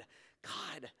 God,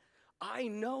 I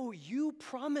know you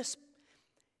promise.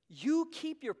 You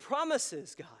keep your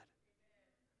promises, God.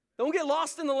 Don't get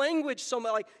lost in the language so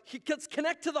much. Like,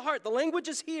 connect to the heart. The language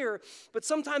is here, but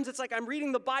sometimes it's like I'm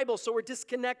reading the Bible, so we're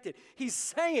disconnected. He's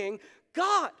saying,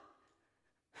 God,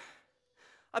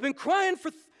 I've been crying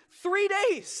for 3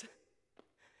 days,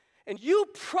 and you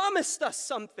promised us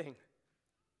something.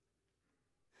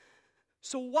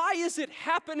 So why is it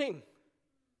happening?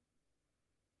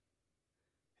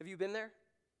 Have you been there?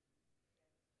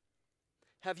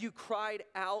 Have you cried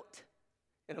out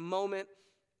in a moment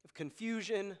of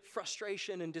confusion,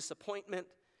 frustration, and disappointment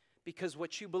because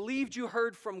what you believed you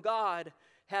heard from God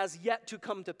has yet to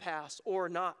come to pass or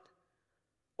not?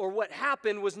 Or what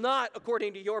happened was not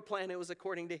according to your plan, it was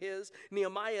according to his.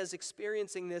 Nehemiah is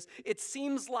experiencing this. It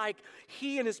seems like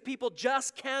he and his people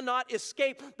just cannot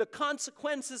escape the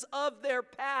consequences of their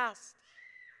past.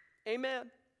 Amen.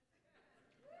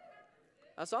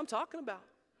 That's what I'm talking about.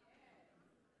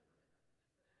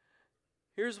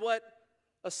 Here's what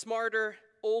a smarter,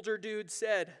 older dude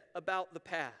said about the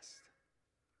past.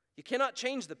 You cannot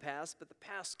change the past, but the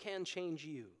past can change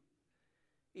you,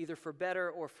 either for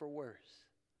better or for worse.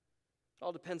 It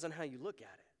all depends on how you look at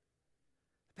it.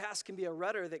 The past can be a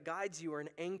rudder that guides you or an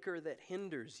anchor that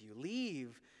hinders you.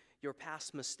 Leave your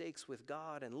past mistakes with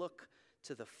God and look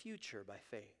to the future by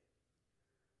faith.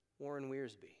 Warren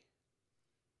Wiersbe.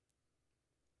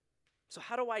 So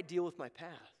how do I deal with my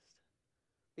past?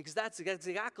 Because that's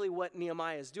exactly what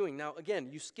Nehemiah is doing. Now, again,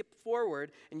 you skip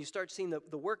forward and you start seeing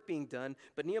the work being done,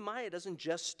 but Nehemiah doesn't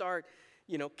just start,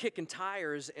 kicking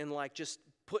tires and just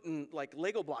putting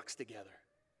Lego blocks together.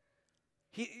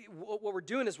 What we're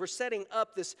doing is we're setting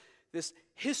up this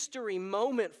history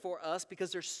moment for us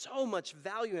because there's so much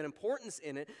value and importance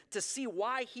in it to see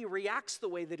why he reacts the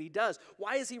way that he does.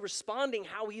 Why is he responding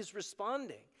how he's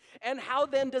responding? And how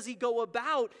then does he go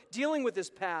about dealing with his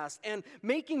past and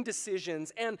making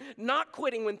decisions and not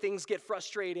quitting when things get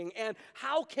frustrating? And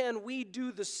how can we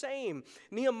do the same?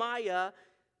 Nehemiah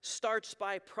starts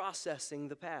by processing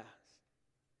the past.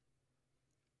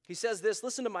 He says this,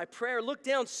 listen to my prayer, look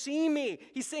down, see me.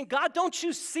 He's saying, God, don't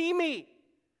you see me?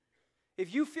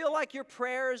 If you feel like your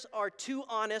prayers are too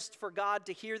honest for God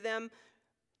to hear them,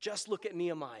 just look at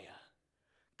Nehemiah.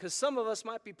 Because some of us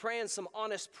might be praying some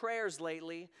honest prayers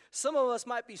lately. Some of us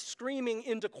might be screaming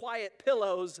into quiet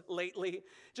pillows lately,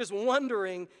 just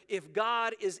wondering if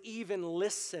God is even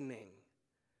listening.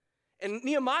 And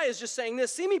Nehemiah is just saying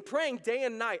this, see me praying day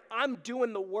and night. I'm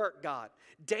doing the work, God,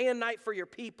 day and night for your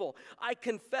people. I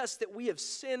confess that we have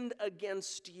sinned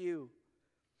against you.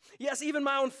 Yes, even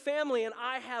my own family and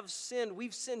I have sinned.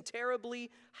 We've sinned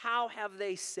terribly. How have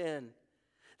they sinned?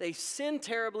 They sin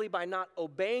terribly by not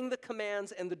obeying the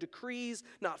commands and the decrees,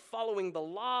 not following the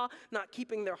law, not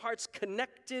keeping their hearts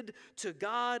connected to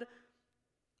God.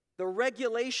 The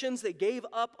regulations, they gave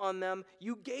up on them.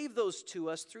 You gave those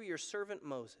to us through your servant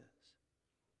Moses.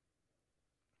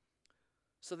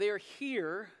 So they are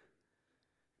here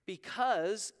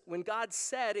because when God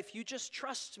said, if you just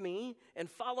trust me and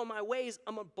follow my ways,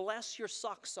 I'm going to bless your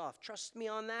socks off. Trust me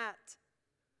on that.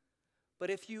 But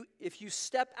if you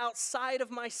step outside of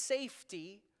my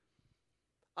safety,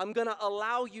 I'm going to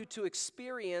allow you to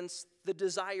experience the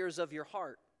desires of your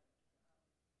heart.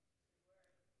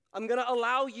 I'm going to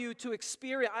allow you to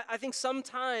experience. I think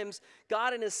sometimes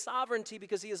God in his sovereignty,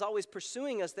 because he is always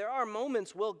pursuing us, there are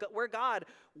moments where God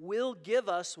will give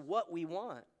us what we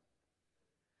want.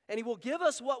 And he will give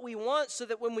us what we want so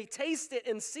that when we taste it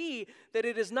and see that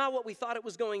it is not what we thought it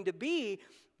was going to be,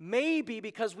 maybe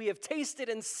because we have tasted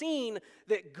and seen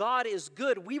that God is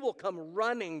good, we will come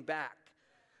running back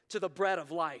to the bread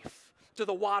of life, to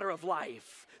the water of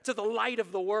life, to the light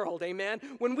of the world, amen?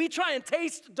 When we try and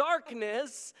taste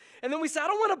darkness, and then we say, I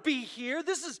don't want to be here.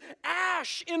 This is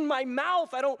ash in my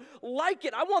mouth. I don't like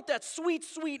it. I want that sweet,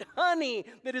 sweet honey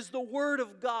that is the word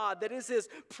of God, that is his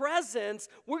presence.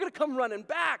 We're going to come running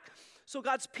back. So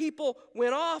God's people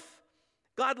went off.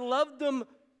 God loved them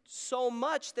so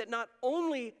much that not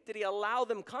only did he allow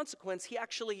them consequence, he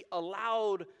actually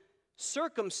allowed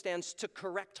circumstance to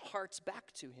correct hearts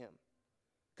back to him.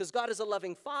 Because God is a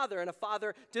loving father, and a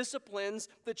father disciplines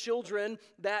the children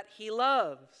that he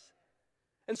loves.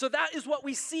 And so that is what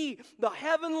we see, the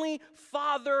heavenly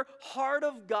Father, heart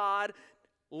of God,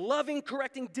 loving,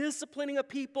 correcting, disciplining a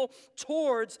people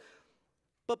towards.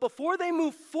 But before they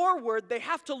move forward, they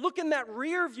have to look in that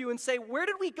rear view and say, where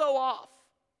did we go off?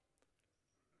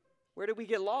 Where did we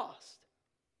get lost?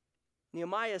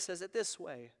 Nehemiah says it this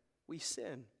way: we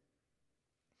sin.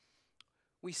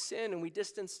 We sin and we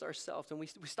distanced ourselves and we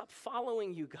stopped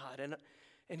following you, God.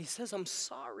 And he says, I'm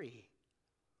sorry.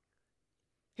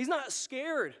 He's not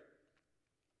scared.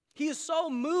 He is so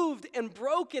moved and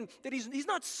broken that he's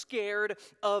not scared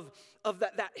of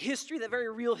that history, that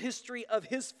very real history of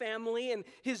his family and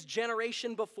his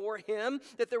generation before him,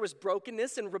 that there was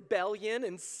brokenness and rebellion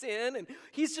and sin. And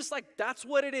he's just like, that's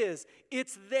what it is.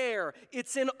 It's there.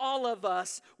 It's in all of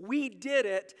us. We did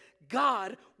it.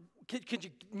 God, could you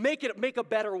make a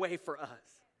better way for us?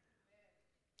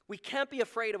 We can't be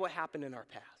afraid of what happened in our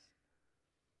past.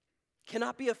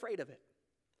 Cannot be afraid of it.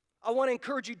 I want to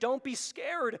encourage you, don't be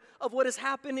scared of what has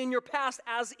happened in your past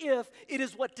as if it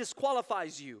is what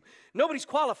disqualifies you. Nobody's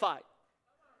qualified.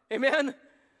 Amen?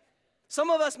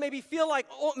 Some of us maybe feel like,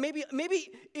 oh, maybe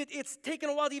it's taken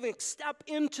a while to even step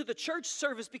into the church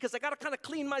service because I got to kind of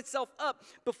clean myself up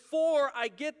before I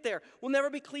get there. We'll never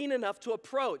be clean enough to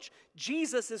approach.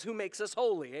 Jesus is who makes us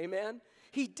holy. Amen?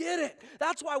 He did it.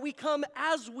 That's why we come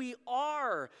as we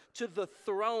are to the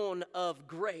throne of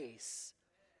grace.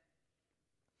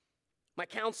 My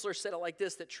counselor said it like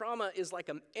this, that trauma is like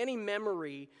any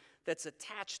memory that's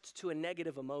attached to a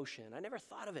negative emotion. I never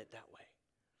thought of it that way.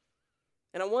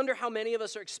 And I wonder how many of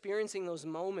us are experiencing those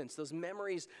moments, those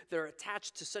memories that are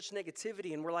attached to such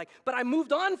negativity, and we're like, but I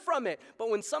moved on from it. But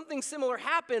when something similar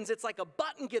happens, it's like a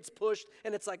button gets pushed,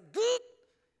 and it's like,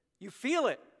 you feel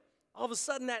it. All of a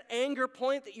sudden, that anger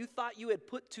point that you thought you had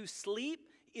put to sleep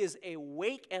is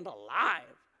awake and alive.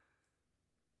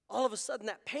 All of a sudden,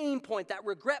 that pain point, that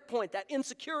regret point, that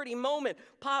insecurity moment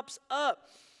pops up.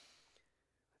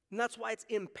 And that's why it's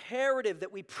imperative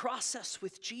that we process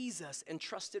with Jesus and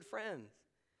trusted friends,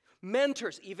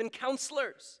 mentors, even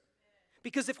counselors.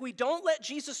 Because if we don't let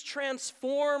Jesus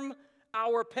transform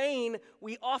our pain,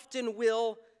 we often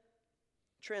will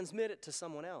transmit it to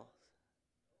someone else.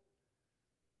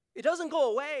 It doesn't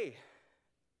go away.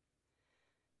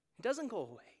 It doesn't go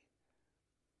away.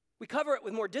 We cover it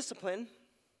with more discipline.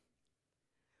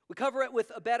 We cover it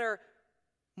with a better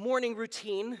morning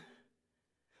routine.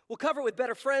 We'll cover it with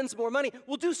better friends, more money.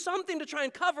 We'll do something to try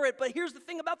and cover it, but here's the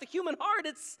thing about the human heart,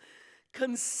 it's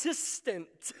consistent.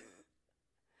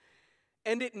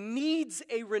 And it needs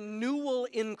a renewal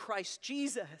in Christ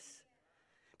Jesus.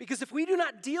 Because if we do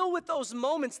not deal with those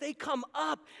moments, they come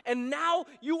up, and now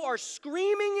you are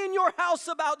screaming in your house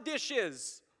about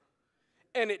dishes.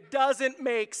 And it doesn't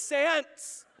make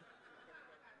sense.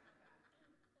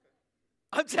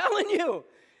 I'm telling you,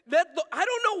 I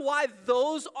don't know why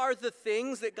those are the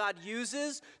things that God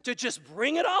uses to just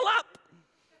bring it all up.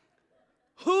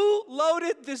 Who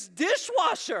loaded this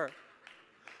dishwasher?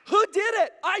 Who did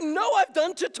it? I know I've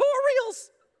done tutorials.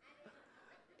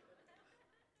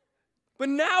 But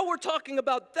now we're talking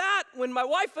about that when my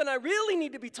wife and I really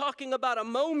need to be talking about a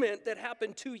moment that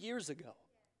happened 2 years ago.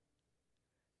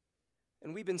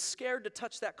 And we've been scared to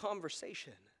touch that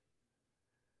conversation.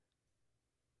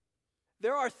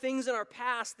 There are things in our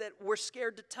past that we're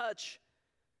scared to touch.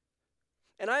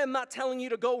 And I am not telling you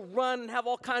to go run and have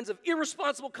all kinds of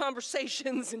irresponsible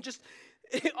conversations and just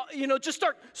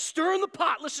start stirring the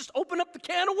pot. Let's just open up the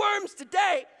can of worms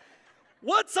today.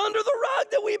 What's under the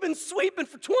rug that we've been sweeping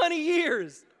for 20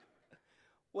 years?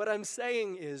 What I'm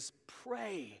saying is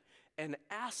pray and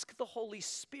ask the Holy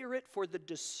Spirit for the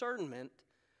discernment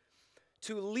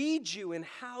to lead you in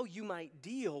how you might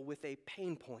deal with a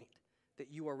pain point that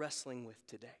you are wrestling with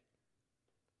today.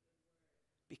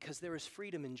 Because there is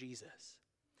freedom in Jesus.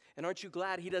 And aren't you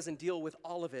glad he doesn't deal with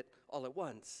all of it all at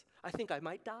once? I think I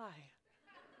might die.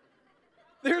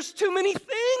 There's too many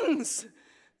things.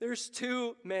 There's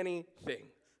too many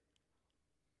things.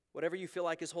 Whatever you feel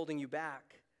like is holding you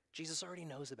back, Jesus already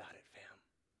knows about it, fam.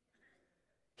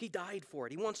 He died for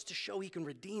it. He wants to show he can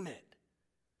redeem it.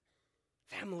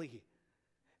 Family,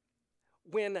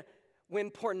 when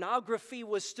pornography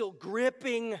was still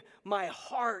gripping my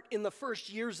heart in the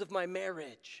first years of my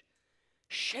marriage,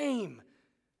 shame,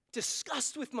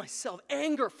 disgust with myself,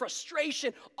 anger,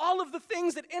 frustration, all of the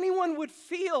things that anyone would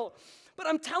feel. But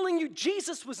I'm telling you,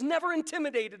 Jesus was never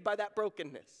intimidated by that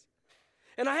brokenness.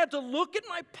 And I had to look at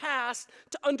my past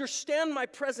to understand my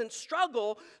present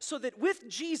struggle so that with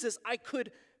Jesus I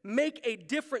could make a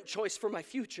different choice for my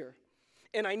future.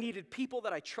 And I needed people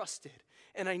that I trusted.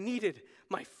 And I needed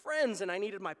my friends, and I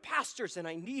needed my pastors, and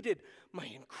I needed my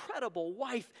incredible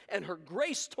wife and her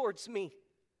grace towards me.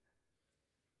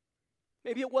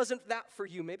 Maybe it wasn't that for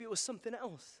you. Maybe it was something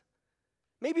else.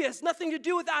 Maybe it has nothing to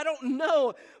do with that. I don't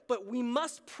know. But we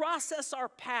must process our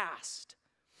past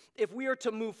if we are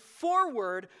to move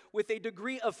forward with a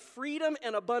degree of freedom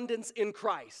and abundance in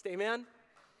Christ. Amen?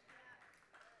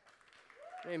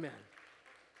 Amen.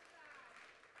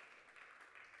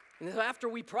 And after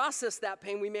we process that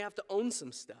pain, we may have to own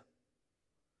some stuff.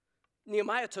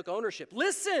 Nehemiah took ownership.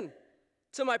 Listen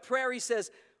to my prayer. He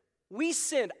says, we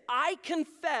sinned. I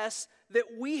confess that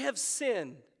we have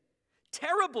sinned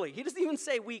terribly. He doesn't even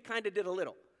say we kind of did a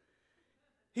little.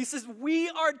 He says, we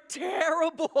are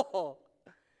terrible.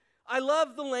 I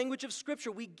love the language of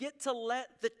Scripture. We get to let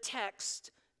the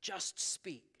text just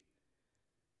speak.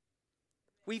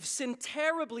 We've sinned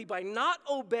terribly by not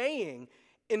obeying.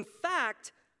 In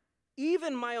fact,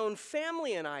 even my own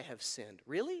family and I have sinned.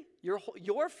 Really?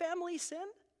 Your family sinned?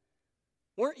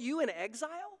 Weren't you in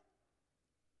exile?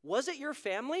 Was it your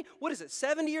family? What is it,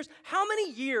 70 years? How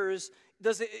many years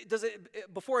does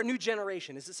it before a new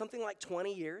generation? Is it something like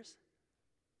 20 years?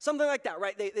 Something like that,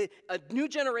 right? A new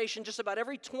generation just about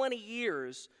every 20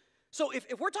 years. So if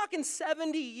we're talking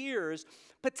 70 years,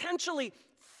 potentially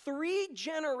 3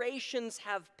 generations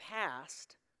have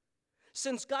passed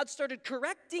since God started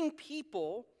correcting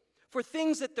people for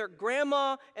things that their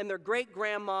grandma and their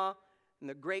great-grandma and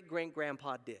their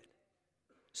great-great-grandpa did.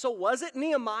 So was it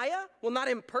Nehemiah? Well, not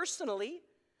him personally.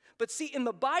 But see, in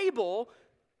the Bible,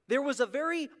 there was a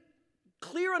very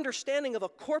clear understanding of a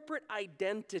corporate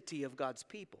identity of God's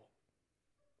people.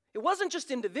 It wasn't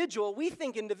just individual. We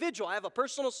think individual. I have a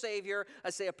personal Savior. I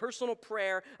say a personal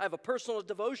prayer. I have a personal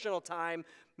devotional time.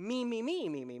 Me, me, me,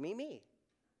 me, me, me, me.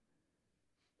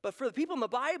 But for the people in the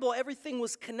Bible, everything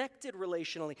was connected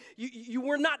relationally. You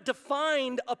were not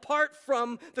defined apart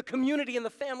from the community and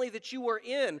the family that you were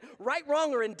in. Right,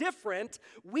 wrong, or indifferent,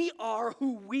 we are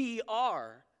who we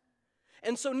are.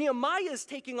 And so Nehemiah is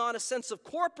taking on a sense of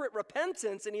corporate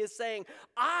repentance, and he is saying,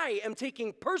 I am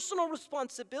taking personal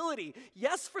responsibility,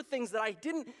 yes, for things that I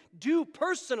didn't do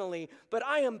personally, but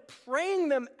I am praying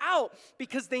them out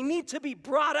because they need to be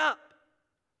brought up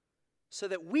so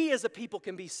that we as a people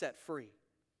can be set free.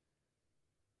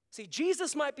 See,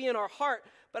 Jesus might be in our heart,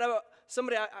 but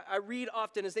somebody I read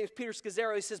often, his name is Peter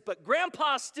Scazzaro, he says, but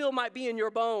Grandpa still might be in your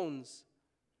bones.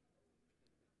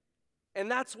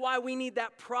 And that's why we need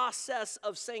that process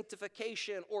of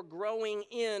sanctification or growing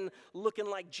in looking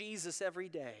like Jesus every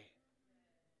day.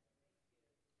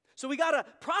 So we got to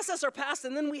process our past,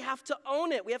 and then we have to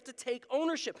own it. We have to take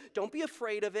ownership. Don't be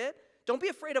afraid of it. Don't be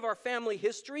afraid of our family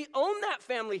history. Own that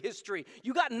family history.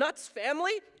 You got nuts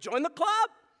family? Join the club.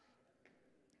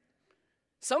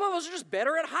 Some of us are just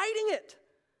better at hiding it.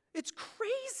 It's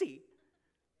crazy.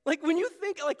 Like when you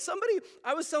think, like somebody,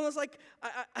 I was telling us, like,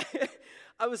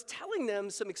 I was telling them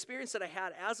some experience that I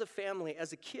had as a family,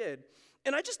 as a kid,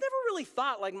 and I just never really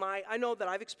thought, like I know that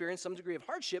I've experienced some degree of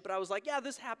hardship, but I was like, yeah,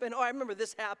 this happened. Oh, I remember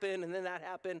this happened, and then that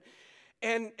happened.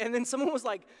 And then someone was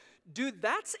like, dude,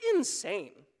 that's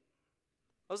insane.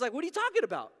 I was like, what are you talking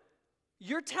about?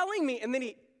 You're telling me, and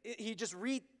then he just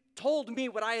retold me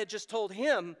what I had just told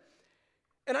him.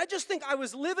 And I just think I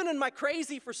was living in my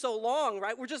crazy for so long,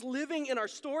 right? We're just living in our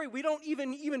story. We don't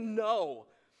even know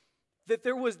that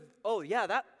there was, oh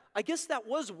yeah, I guess that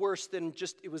was worse than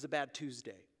just it was a bad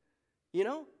Tuesday. You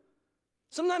know?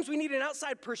 Sometimes we need an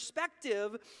outside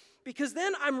perspective because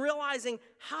then I'm realizing,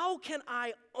 how can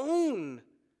I own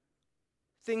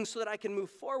things so that I can move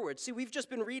forward? See, we've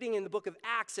just been reading in the book of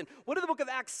Acts, and what did the book of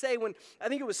Acts say when, I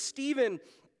think it was Stephen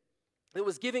that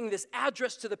was giving this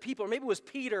address to the people, or maybe it was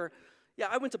Peter. Yeah,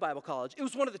 I went to Bible college. It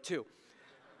was one of the two.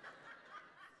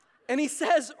 And he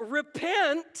says,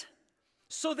 repent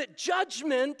so that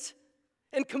judgment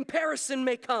and comparison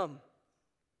may come.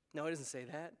 No, he doesn't say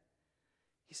that.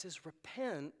 He says,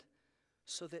 repent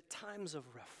so that times of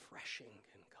refreshing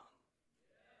can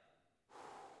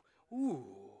come. Ooh,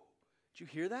 did you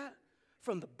hear that?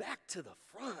 From the back to the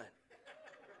front.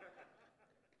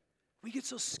 We get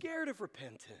so scared of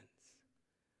repentance.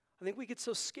 I think we get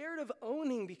so scared of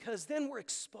owning because then we're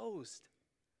exposed.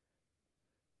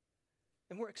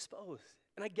 And we're exposed.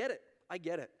 And I get it. I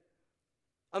get it.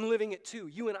 I'm living it too.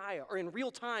 You and I are in real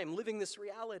time living this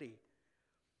reality.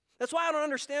 That's why I don't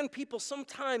understand people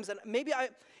sometimes, and maybe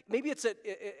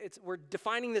we're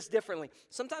defining this differently.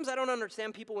 Sometimes I don't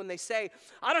understand people when they say,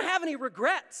 I don't have any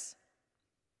regrets.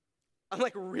 I'm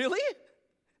like, really?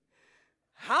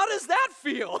 How does that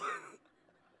feel?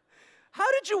 How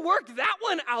did you work that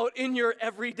one out in your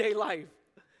everyday life?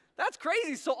 That's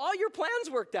crazy. So all your plans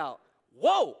worked out.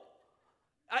 Whoa.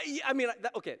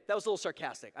 Okay, that was a little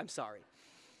sarcastic. I'm sorry.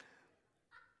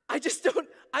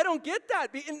 I don't get that.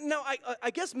 Now, I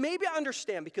guess maybe I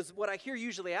understand, because what I hear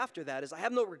usually after that is I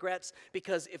have no regrets,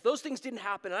 because if those things didn't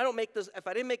happen, and if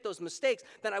I didn't make those mistakes,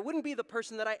 then I wouldn't be the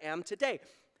person that I am today.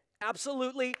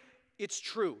 Absolutely, it's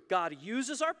true. God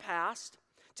uses our past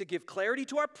to give clarity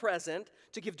to our present,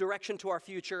 to give direction to our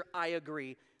future. I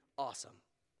agree. Awesome.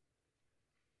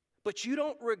 But you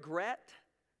don't regret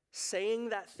saying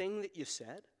that thing that you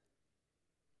said?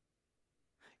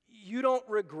 You don't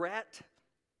regret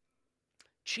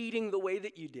cheating the way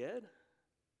that you did?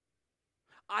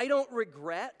 I don't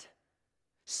regret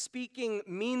speaking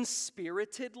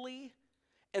mean-spiritedly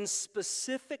and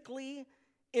specifically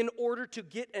in order to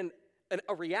get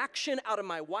a reaction out of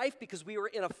my wife because we were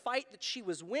in a fight that she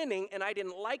was winning and I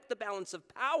didn't like the balance of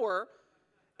power.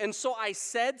 And so I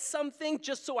said something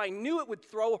just so I knew it would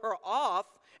throw her off,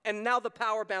 and now the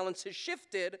power balance has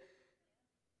shifted.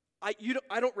 I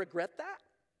don't regret that.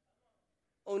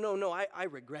 Oh, no, I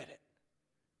regret it.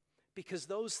 Because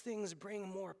those things bring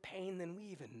more pain than we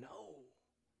even know.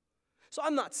 So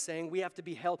I'm not saying we have to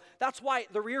be held. That's why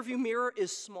the rearview mirror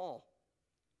is small.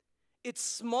 It's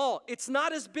small. It's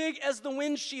not as big as the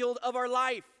windshield of our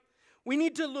life. We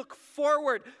need to look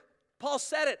forward. Paul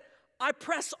said it. I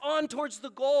press on towards the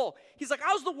goal. He's like,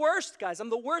 I was the worst, guys. I'm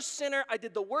the worst sinner. I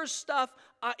did the worst stuff.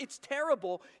 It's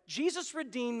terrible. Jesus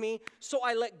redeemed me, so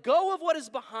I let go of what is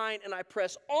behind and I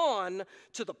press on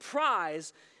to the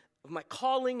prize of my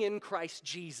calling in Christ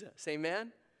Jesus.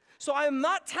 Amen? So I'm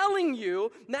not telling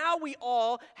you now we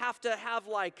all have to have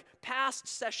like past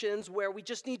sessions where we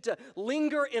just need to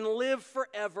linger and live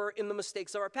forever in the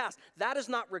mistakes of our past. That is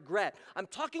not regret. I'm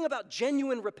talking about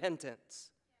genuine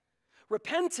repentance.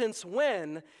 Repentance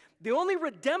when the only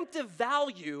redemptive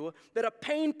value that a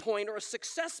pain point or a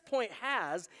success point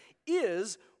has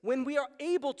is when we are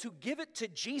able to give it to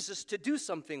Jesus to do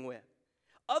something with.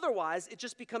 Otherwise, it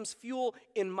just becomes fuel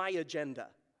in my agenda.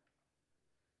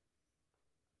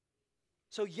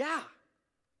 So yeah,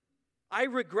 I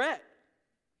regret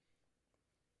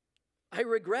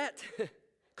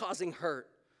causing hurt.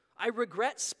 I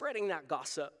regret spreading that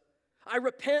gossip. I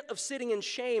repent of sitting in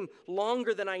shame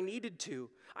longer than I needed to.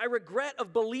 I regret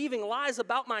of believing lies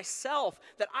about myself,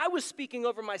 that I was speaking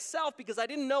over myself because I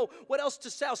didn't know what else to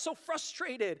say. I was so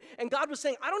frustrated. And God was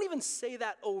saying, I don't even say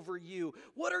that over you.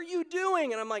 What are you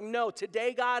doing? And I'm like, no,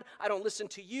 today, God, I don't listen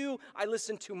to you. I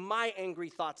listen to my angry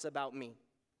thoughts about me.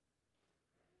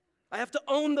 I have to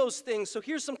own those things. So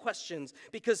here's some questions,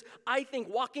 because I think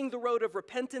walking the road of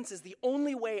repentance is the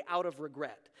only way out of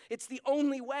regret. It's the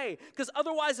only way, because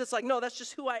otherwise it's like, no, that's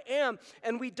just who I am,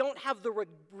 and we don't have the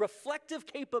reflective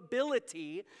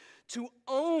capability to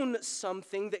own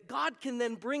something that God can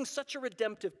then bring such a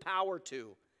redemptive power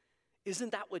to.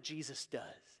 Isn't that what Jesus does?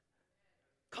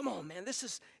 Come on, man,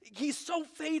 he's so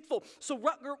faithful. So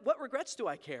what regrets do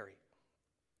I carry?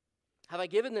 Have I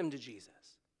given them to Jesus?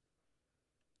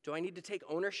 Do I need to take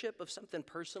ownership of something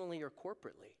personally or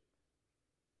corporately?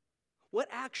 What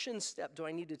action step do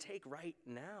I need to take right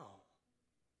now?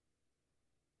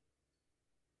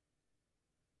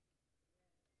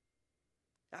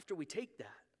 After we take that,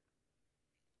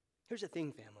 here's the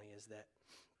thing, family, is that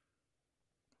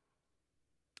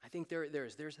I think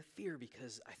there's a fear,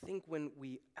 because I think when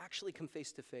we actually come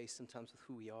face to face sometimes with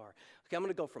who we are. Okay, I'm going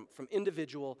to go from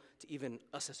individual to even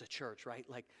us as a church, right?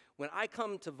 Like when I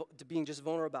come to being just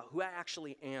vulnerable about who I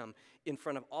actually am in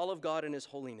front of all of God and His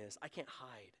holiness, I can't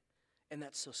hide. And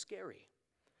that's so scary.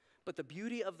 But the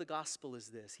beauty of the gospel is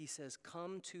this. He says,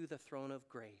 come to the throne of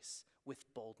grace with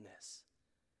boldness.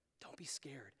 Don't be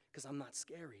scared, because I'm not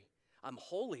scary. I'm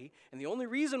holy, and the only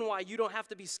reason why you don't have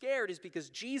to be scared is because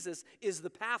Jesus is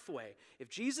the pathway. If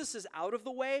Jesus is out of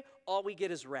the way, all we get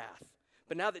is wrath.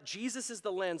 But now that Jesus is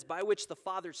the lens by which the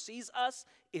Father sees us,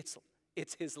 it's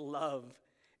His love,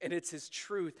 and it's His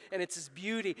truth, and it's His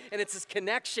beauty, and it's His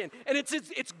connection, and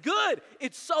it's good.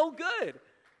 It's so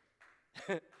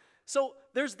good. So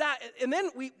there's that, and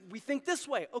then we think this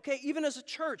way, okay, even as a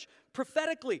church,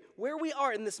 prophetically, where we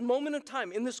are in this moment of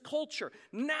time, in this culture,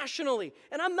 nationally,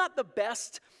 and I'm not the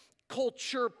best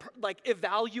culture,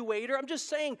 evaluator, I'm just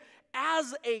saying,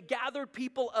 as a gathered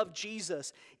people of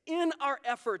Jesus, in our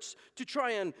efforts to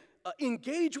try and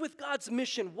engage with God's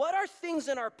mission, what are things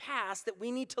in our past that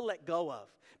we need to let go of?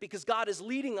 Because God is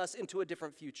leading us into a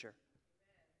different future.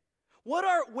 What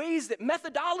are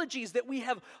methodologies that we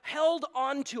have held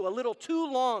on to a little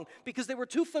too long because they were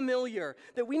too familiar,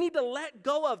 that we need to let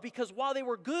go of, because while they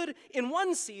were good in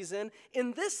one season,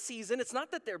 in this season, it's not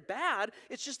that they're bad,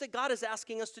 it's just that God is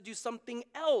asking us to do something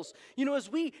else. You know,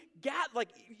 as we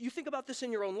you think about this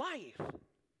in your own life.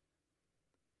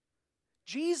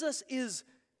 Jesus is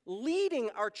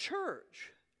leading our church.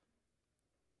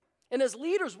 And as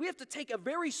leaders, we have to take a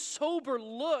very sober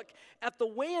look at the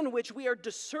way in which we are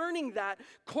discerning that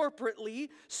corporately,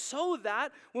 so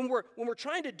that when we're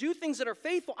trying to do things that are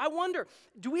faithful, I wonder,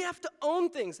 do we have to own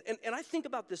things? And I think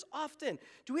about this often.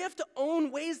 Do we have to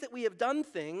own ways that we have done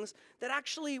things that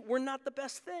actually were not the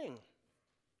best thing?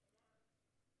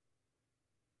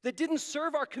 That didn't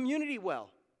serve our community well?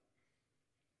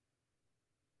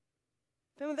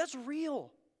 Family, that's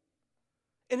real.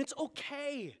 And it's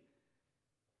okay.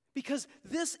 Because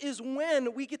this is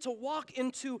when we get to walk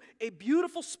into a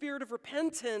beautiful spirit of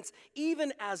repentance,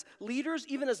 even as leaders,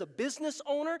 even as a business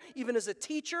owner, even as a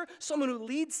teacher, someone who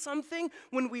leads something.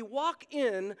 When we walk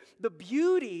in the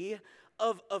beauty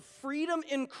of freedom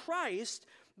in Christ,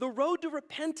 the road to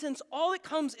repentance, all it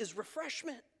comes is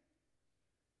refreshment.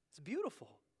 It's beautiful.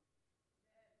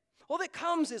 All that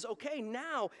comes is, okay,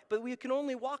 now, but we can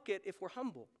only walk it if we're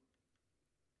humble.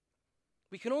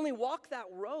 We can only walk that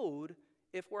road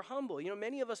if we're humble. You know,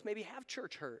 many of us maybe have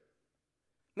church hurt.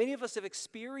 Many of us have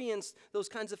experienced those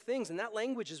kinds of things, and that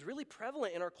language is really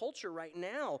prevalent in our culture right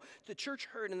now. The church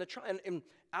hurt and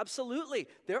absolutely,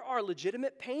 there are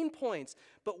legitimate pain points,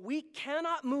 but we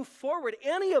cannot move forward,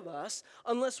 any of us,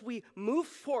 unless we move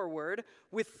forward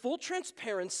with full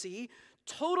transparency,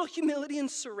 total humility,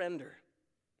 and surrender.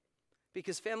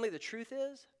 Because, family, the truth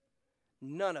is,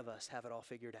 none of us have it all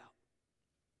figured out.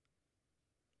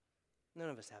 None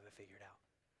of us have it figured out.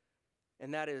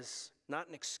 And that is not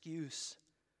an excuse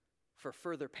for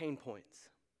further pain points.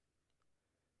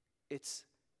 It's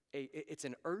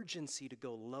an urgency to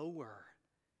go lower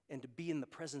and to be in the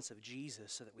presence of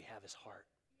Jesus so that we have his heart.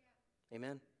 Yeah.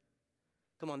 Amen?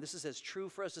 Come on, this is as true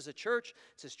for us as a church.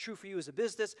 It's as true for you as a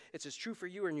business. It's as true for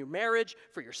you in your marriage,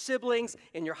 for your siblings,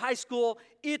 in your high school.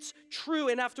 It's true.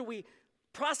 And after we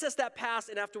process that past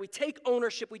and after we take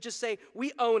ownership, we just say,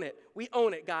 we own it. We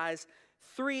own it, guys.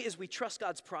 3 is we trust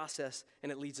God's process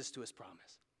and it leads us to his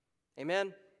promise.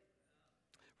 Amen?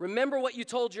 Remember what you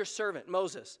told your servant,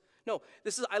 Moses. No,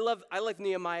 I love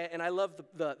Nehemiah, and I love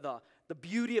the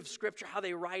beauty of Scripture, how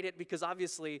they write it, because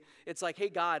obviously it's like, hey,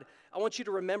 God, I want you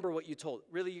to remember what you told.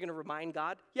 Really, you're going to remind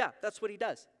God? Yeah, that's what he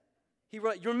does. You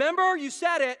remember, you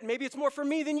said it. Maybe it's more for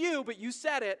me than you, but you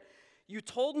said it. You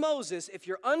told Moses, if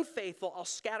you're unfaithful, I'll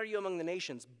scatter you among the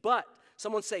nations. But,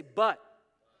 someone say, but.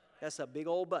 That's a big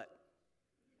old but.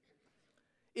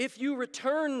 If you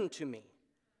return to me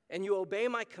and you obey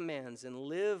my commands and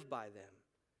live by them,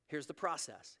 here's the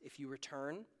process. If you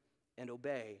return and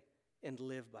obey and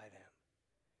live by them,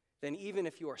 then even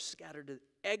if you are scattered to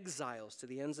exiles to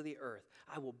the ends of the earth,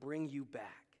 I will bring you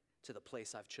back to the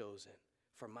place I've chosen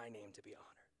for my name to be honored.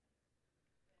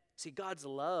 See, God's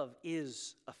love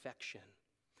is affection.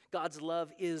 God's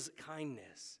love is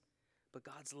kindness. But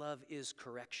God's love is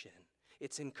correction.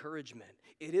 It's encouragement.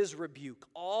 It is rebuke.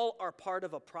 All are part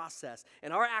of a process.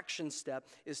 And our action step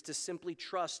is to simply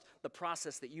trust the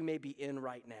process that you may be in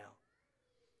right now.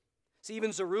 See,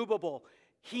 even Zerubbabel,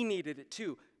 he needed it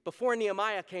too. Before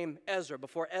Nehemiah came Ezra.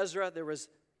 Before Ezra, there was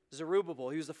Zerubbabel.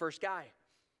 He was the first guy.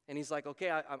 And he's like, okay,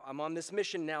 I'm on this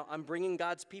mission now. I'm bringing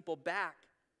God's people back.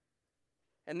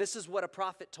 And this is what a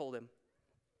prophet told him.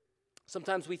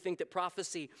 Sometimes we think that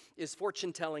prophecy is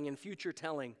fortune telling and future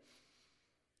telling.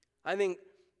 I think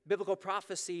biblical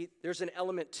prophecy, there's an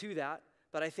element to that,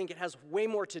 but I think it has way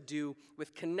more to do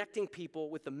with connecting people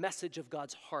with the message of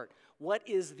God's heart. What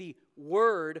is the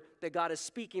word that God is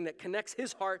speaking that connects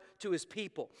his heart to his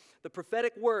people? The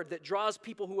prophetic word that draws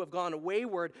people who have gone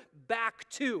wayward back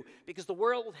to, because the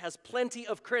world has plenty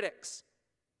of critics.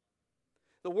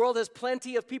 The world has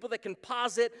plenty of people that can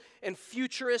posit and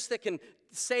futurists that can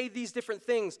say these different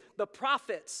things. The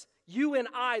prophets, you and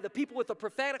I, the people with the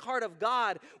prophetic heart of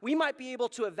God, we might be able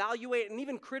to evaluate and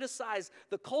even criticize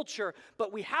the culture,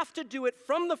 but we have to do it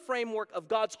from the framework of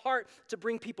God's heart to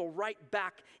bring people right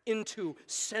back into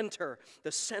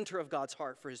the center of God's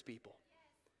heart for his people.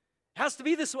 It has to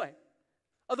be this way.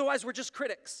 Otherwise, we're just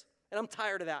critics, and I'm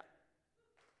tired of that.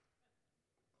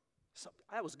 So,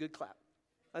 that was a good clap.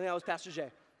 I think that was Pastor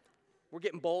Jay. We're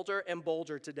getting bolder and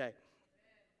bolder today.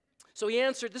 So he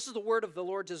answered, this is the word of the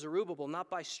Lord to Zerubbabel, not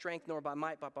by strength nor by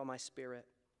might, but by my spirit.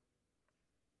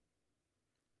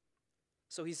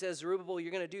 So he says, Zerubbabel,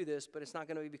 you're going to do this, but it's not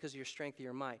going to be because of your strength or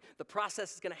your might. The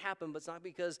process is going to happen, but it's not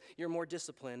because you're more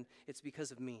disciplined. It's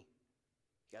because of me.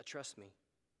 You got to trust me.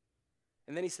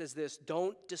 And then he says this,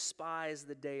 don't despise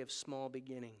the day of small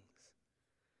beginnings.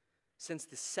 Since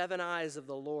the 7 eyes of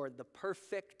the Lord, the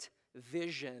perfect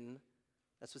vision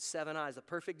That's with 7 eyes, the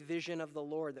perfect vision of the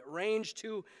Lord that range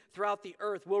throughout the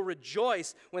earth will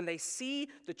rejoice when they see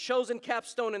the chosen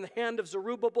capstone in the hand of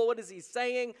Zerubbabel. What is he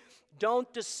saying?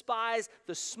 Don't despise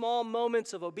the small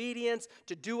moments of obedience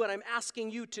to do what I'm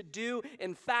asking you to do.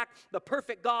 In fact, the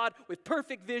perfect God with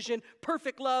perfect vision,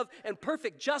 perfect love, and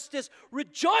perfect justice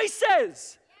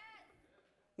rejoices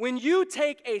when you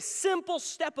take a simple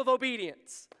step of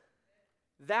obedience.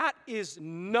 That is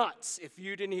nuts if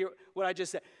you didn't hear what I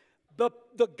just said.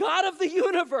 The God of the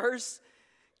universe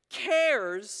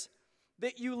cares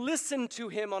that you listen to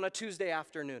him on a Tuesday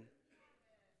afternoon.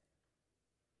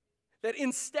 That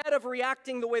instead of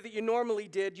reacting the way that you normally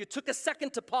did, you took a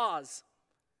second to pause.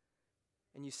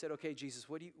 And you said, okay, Jesus,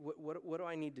 what do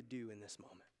I need to do in this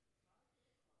moment?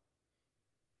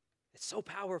 It's so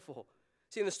powerful.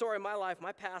 See, in the story of my life,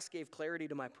 my past gave clarity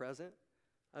to my present.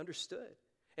 I understood.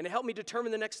 And it helped me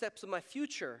determine the next steps of my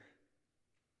future.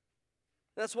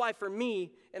 That's why for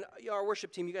me, and our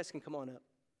worship team, you guys can come on up.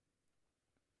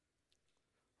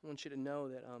 I want you to know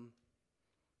that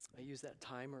I used that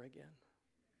timer again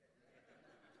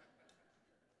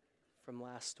from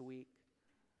last week.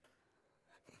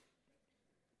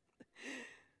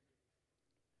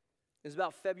 It was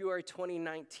about February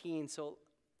 2019. So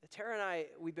Tara and I,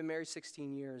 we've been married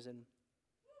 16 years, and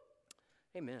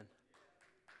amen.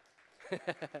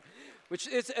 Which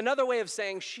is another way of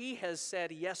saying she has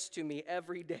said yes to me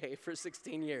every day for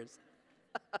 16 years.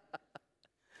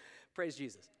 Praise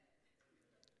Jesus.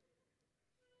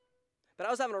 But I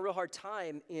was having a real hard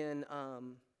time in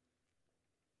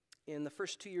the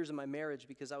first 2 years of my marriage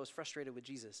because I was frustrated with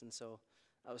Jesus, and so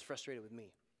I was frustrated with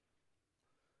me.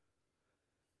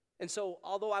 And so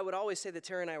although I would always say that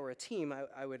Tara and I were a team,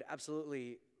 I would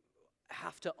absolutely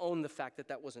have to own the fact that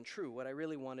that wasn't true. What I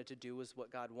really wanted to do was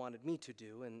what God wanted me to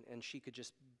do, and she could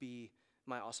just be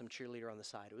my awesome cheerleader on the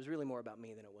side. It was really more about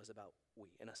me than it was about we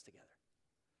and us together.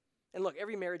 And look,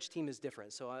 every marriage team is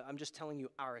different, so I'm just telling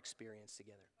you our experience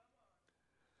together.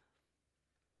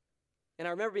 And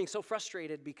I remember being so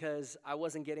frustrated because I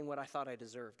wasn't getting what I thought I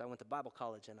deserved. I went to Bible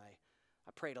college, and I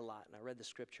prayed a lot, and I read the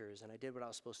scriptures, and I did what I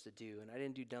was supposed to do, and I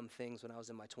didn't do dumb things when I was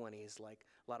in my 20s like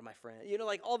a lot of my friends. You know,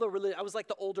 like all the religion. I was like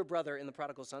the older brother in the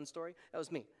prodigal son story. That was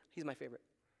me. He's my favorite.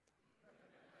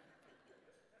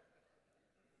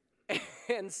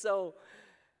 And so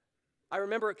I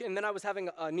remember, and then I was having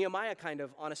a Nehemiah kind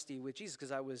of honesty with Jesus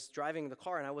because I was driving the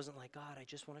car, and I wasn't like, God, I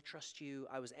just want to trust you.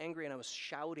 I was angry, and I was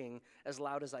shouting as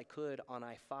loud as I could on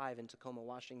I-5 in Tacoma,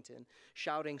 Washington,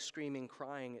 shouting, screaming,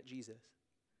 crying at Jesus.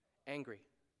 Angry.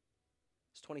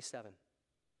 I was 27.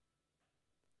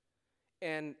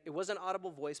 And it wasn't an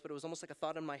audible voice, but it was almost like a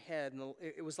thought in my head. And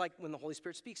it was like when the Holy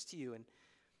Spirit speaks to you.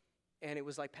 And it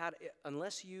was like, Pat,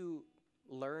 unless you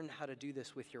learn how to do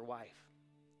this with your wife,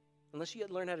 unless you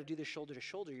learn how to do this shoulder to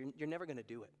shoulder, you're never going to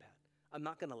do it, Pat. I'm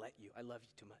not going to let you. I love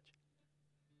you too much.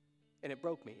 And it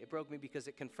broke me. It broke me because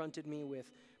it confronted me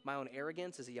with my own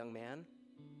arrogance as a young man.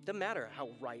 Doesn't matter how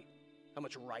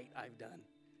much right I've done.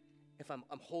 If I'm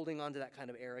holding on to that kind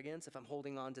of arrogance, if I'm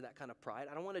holding on to that kind of pride,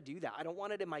 I don't want to do that. I don't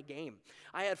want it in my game.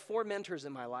 I had 4 mentors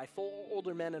in my life, 4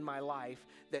 older men in my life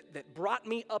that brought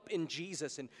me up in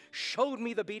Jesus and showed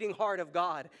me the beating heart of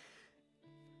God.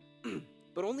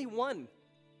 But only one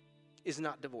is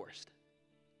not divorced.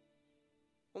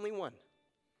 Only one.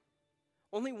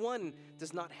 Only one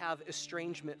does not have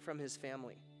estrangement from his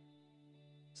family.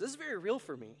 So this is very real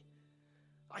for me.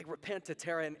 I repent to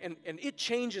Tara, and it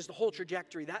changes the whole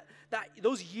trajectory.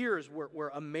 Those years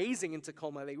were amazing in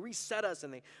Tacoma. They reset us,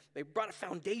 and they brought a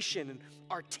foundation, and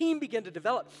our team began to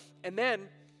develop. And then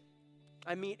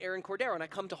I meet Aaron Cordero, and I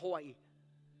come to Hawaii.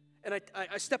 And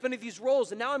I step into these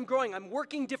roles, and now I'm growing. I'm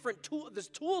working different the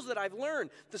tools that I've learned,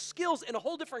 the skills in a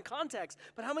whole different context.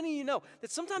 But how many of you know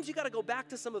that sometimes you got to go back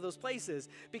to some of those places?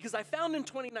 Because I found in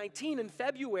 2019, in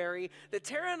February, that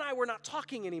Tara and I were not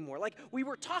talking anymore. Like, we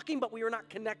were talking, but we were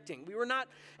not connecting. We were not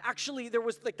actually, there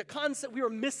was like the concept, we were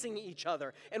missing each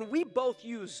other. And we both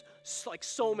use like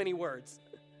so many words.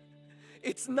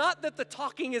 It's not that the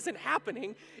talking isn't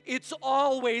happening, it's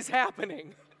always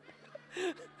happening.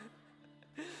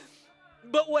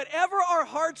 But whatever our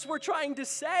hearts were trying to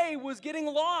say was getting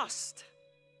lost.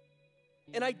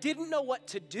 And I didn't know what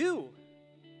to do.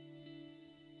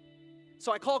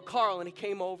 So I called Carl, and he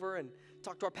came over and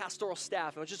talked to our pastoral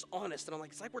staff, and I was just honest. And I'm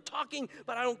like, it's like we're talking,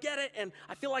 but I don't get it, and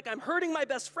I feel like I'm hurting my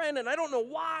best friend, and I don't know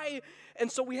why.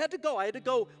 And so we had to go. I had to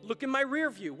go look in my rear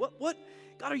view. What?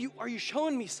 God, are you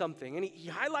showing me something? And he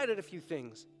highlighted a few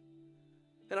things.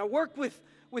 And I worked with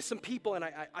some people, and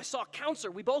I saw a counselor.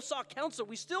 We both saw a counselor.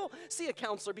 We still see a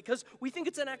counselor because we think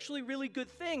it's an actually really good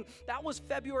thing. That was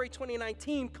February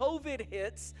 2019. COVID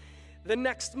hits the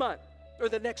next month. or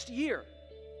the next year.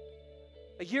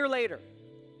 A year later.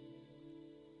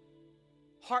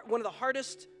 One of the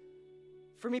hardest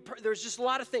for me, there's just a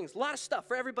lot of things, a lot of stuff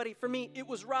for everybody. For me, it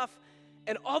was rough.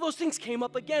 And all those things came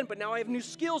up again, but now I have new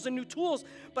skills and new tools,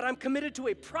 but I'm committed to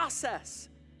a process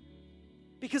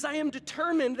because I am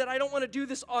determined that I don't want to do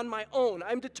this on my own.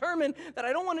 I'm determined that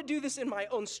I don't want to do this in my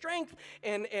own strength.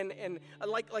 And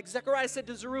like Zechariah said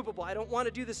to Zerubbabel, I don't want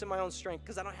to do this in my own strength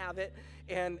because I don't have it.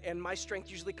 And my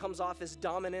strength usually comes off as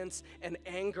dominance and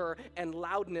anger and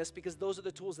loudness because those are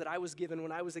the tools that I was given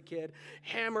when I was a kid.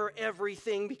 Hammer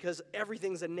everything because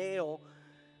everything's a nail.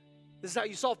 This is how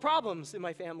you solve problems in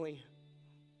my family.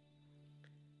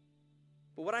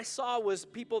 But what I saw was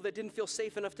people that didn't feel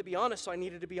safe enough to be honest, so I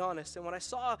needed to be honest. And what I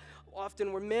saw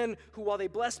often were men who, while they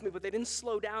blessed me, but they didn't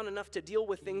slow down enough to deal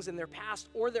with things in their past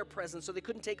or their present, so they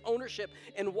couldn't take ownership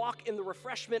and walk in the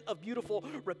refreshment of beautiful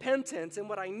repentance. And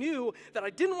what I knew, that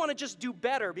I didn't want to just do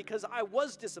better because I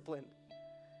was disciplined.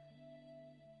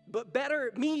 But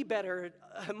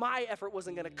my effort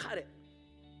wasn't going to cut it.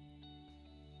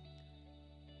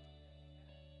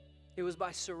 It was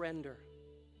by surrender.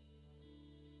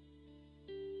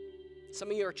 Some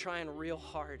of you are trying real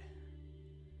hard.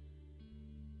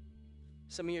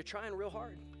 Some of you are trying real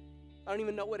hard. I don't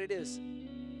even know what it is.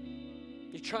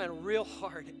 You're trying real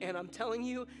hard. And I'm telling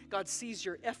you, God sees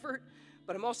your effort.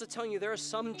 But I'm also telling you, there's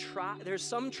some try.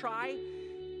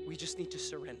 We just need to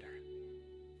surrender.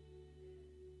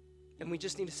 And we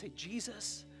just need to say,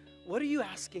 Jesus, what are you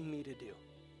asking me to do?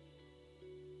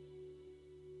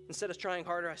 Instead of trying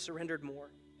harder, I surrendered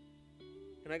more.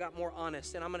 And I got more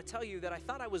honest. And I'm going to tell you that I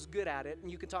thought I was good at it.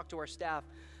 And you can talk to our staff.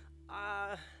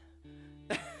 I'm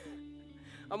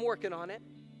working on it.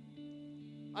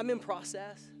 I'm in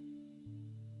process.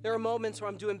 There are moments where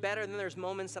I'm doing better. And then there's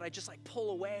moments that I just like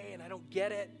pull away and I don't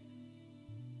get it.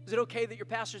 Is it okay that your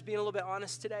pastor's being a little bit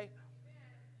honest today?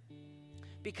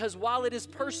 Because while it is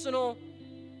personal,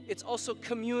 it's also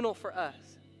communal for us.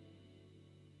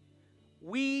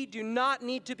 We do not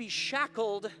need to be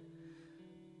shackled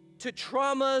to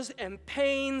traumas and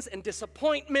pains and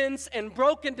disappointments and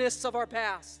brokenness of our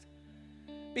past.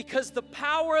 Because the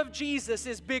power of Jesus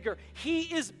is bigger. He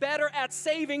is better at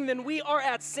saving than we are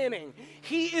at sinning.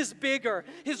 He is bigger.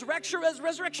 His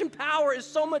resurrection power is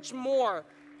so much more.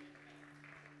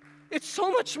 It's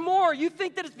so much more. You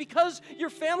think that it's because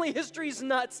your family history is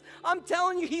nuts. I'm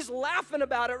telling you, he's laughing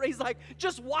about it. He's like,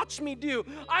 just watch me do.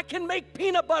 I can make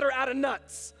peanut butter out of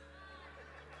nuts.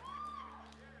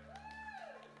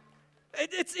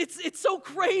 It's so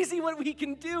crazy what we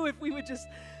can do if we would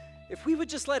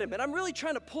just let him. And I'm really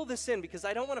trying to pull this in because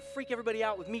I don't want to freak everybody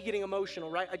out with me getting emotional,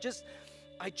 right? I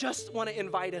just want to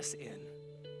invite us in.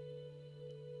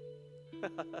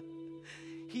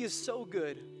 He is so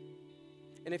good.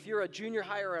 And if you're a junior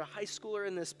high or a high schooler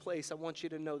in this place, I want you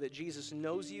to know that Jesus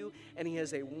knows you and he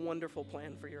has a wonderful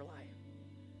plan for your life.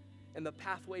 And the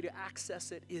pathway to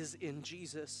access it is in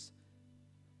Jesus.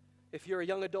 If you're a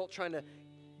young adult trying to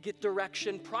get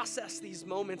direction, process these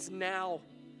moments now,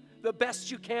 the best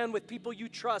you can with people you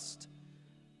trust.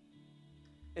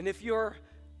 And if you're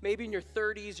maybe in your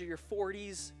 30s or your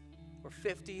 40s or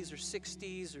 50s or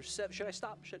 60s or 70s, should I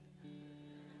stop?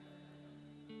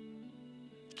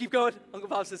 Keep going. Uncle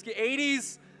Bob says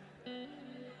 80s,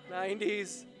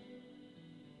 90s.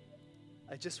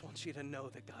 I just want you to know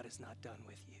that God is not done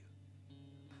with you.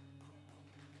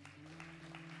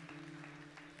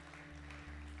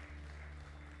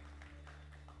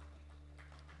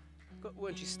 Why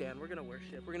don't you stand? We're going to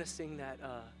worship. We're going to sing that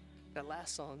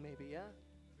last song maybe, yeah?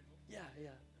 Yeah.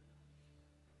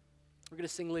 We're going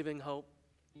to sing Living Hope.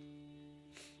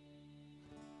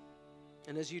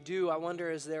 And as you do, I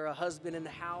wonder, is there a husband in the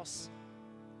house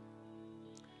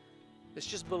that's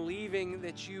just believing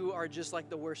that you are just like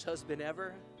the worst husband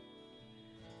ever?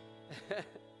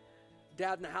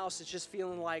 Dad in the house is just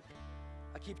feeling like,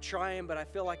 I keep trying, but I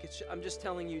feel like I'm just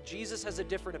telling you, Jesus has a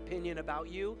different opinion about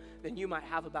you than you might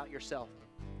have about yourself.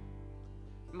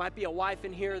 There might be a wife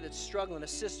in here that's struggling, a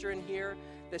sister in here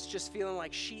that's just feeling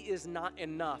like she is not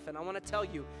enough. And I want to tell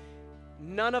you,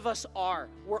 none of us are.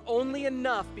 We're only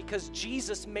enough because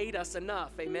Jesus made us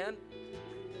enough. Amen?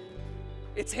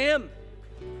 It's Him.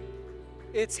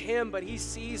 It's Him, but He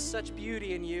sees such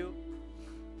beauty in you.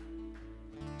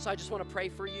 So I just want to pray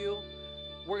for you.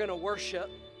 We're going to worship.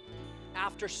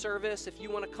 After service, if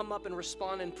you want to come up and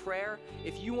respond in prayer,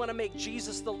 if you want to make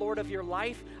Jesus the Lord of your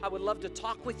life, I would love to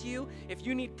talk with you. If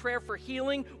you need prayer for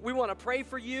healing, we want to pray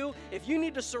for you. If you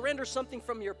need to surrender something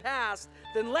from your past,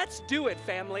 then let's do it,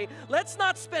 family. Let's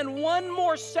not spend one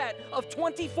more set of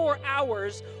 24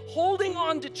 hours holding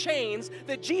on to chains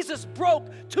that Jesus broke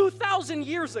 2,000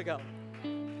 years ago.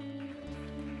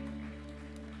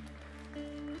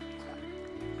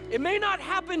 It may not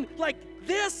happen like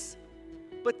this,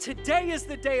 but today is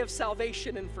the day of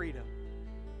salvation and freedom,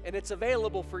 and it's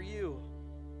available for you.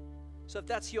 So if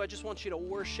that's you, I just want you to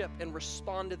worship and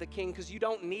respond to the King, because you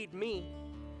don't need me.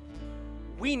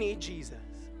 We need Jesus.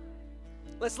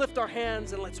 Let's lift our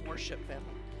hands and let's worship, family.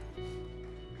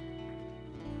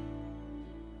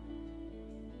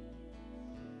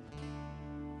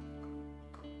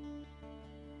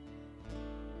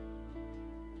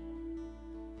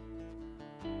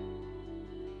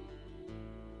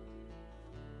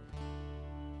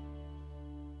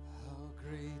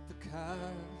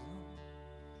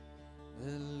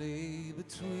 That lay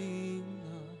between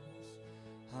us,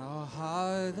 how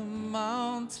high the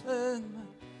mountain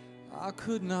I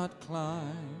could not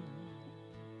climb.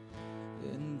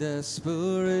 In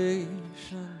desperation,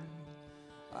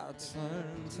 I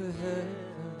turned to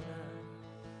heaven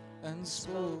and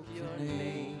spoke your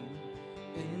name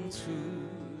into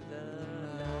the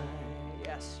night.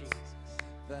 Yes, Jesus.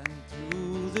 Then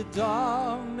through the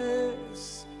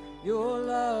darkness, your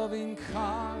loving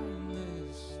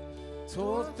kindness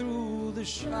tore through the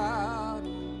shadows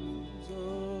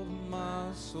of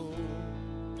my soul.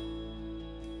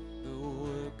 The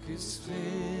work is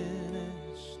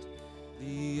finished,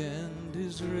 the end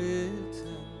is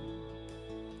written.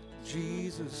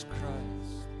 Jesus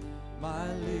Christ, my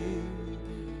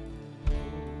living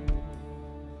hope.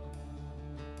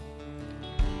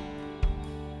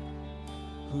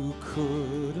 Who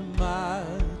could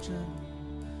imagine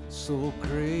so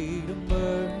great a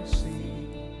mercy?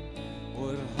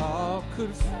 What heart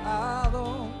could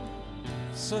fathom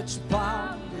such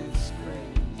boundless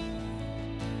grace?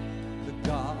 The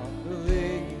God of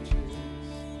ages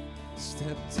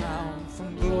stepped down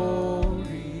from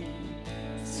glory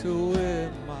to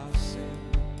wear my sin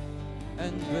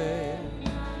and bear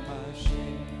my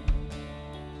shame.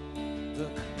 The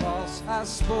cross has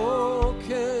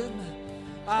spoken,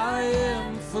 I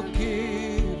am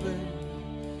forgiven.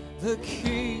 The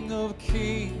King of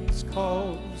Kings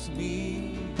calls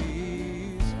me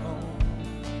his own.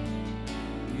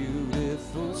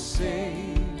 Beautiful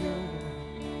Savior,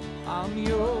 I'm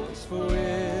yours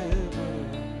forever.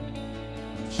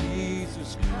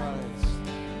 Jesus Christ,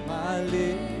 my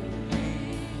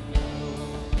living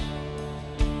hope.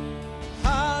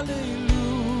 Hallelujah,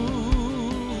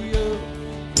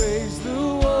 praise the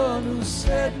one who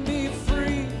set me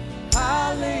free.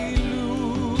 Hallelujah.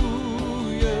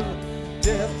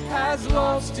 Death has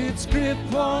lost its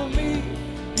grip on me.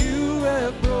 You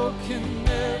have broken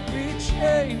every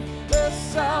chain. There's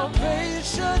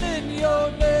salvation in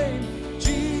your name,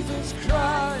 Jesus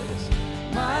Christ,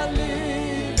 my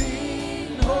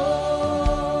living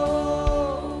hope.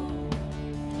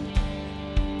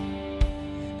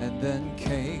 And then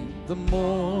came the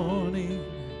morning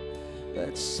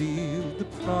that sealed the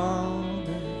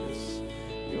promise.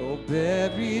 Your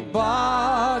buried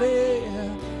body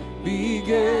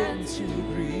began to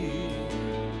breathe.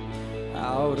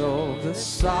 Out of the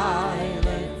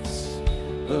silence,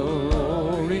 the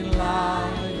roaring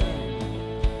lion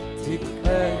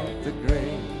declared the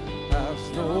grave has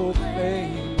no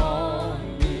claim on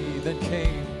me.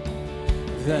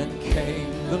 Then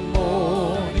came the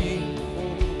morning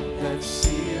that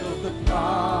sealed the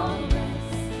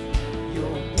promise.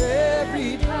 Your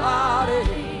buried body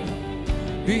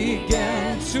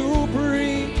began to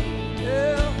breathe.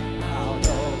 Out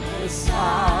of the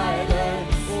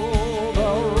silence,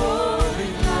 the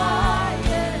roaring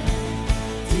lion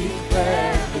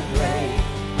declared the grave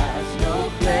has no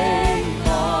claim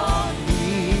on me.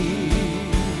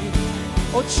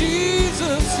 Oh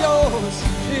Jesus, yours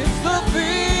is the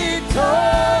victory.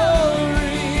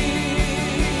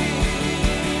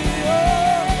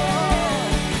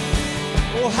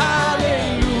 Oh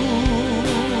hallelujah,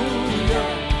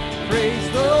 praise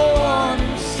the one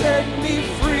who set me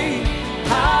free.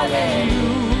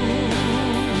 Hallelujah,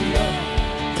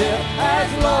 death has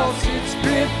lost its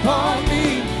grip on me,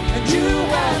 and you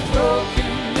have broken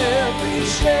every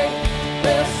chain.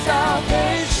 There's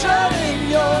salvation in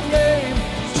your name,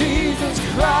 Jesus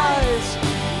Christ,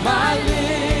 my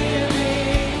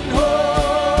living hope.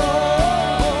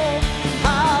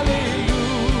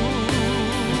 Hallelujah,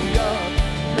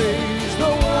 praise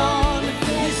the one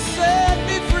who set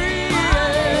me free.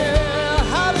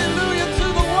 Hallelujah to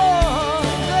the one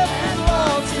that has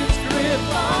lost its grip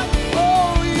on me.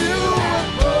 Oh, you have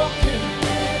broken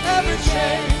every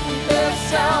chain. There's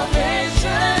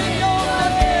salvation in your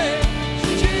name,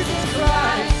 Jesus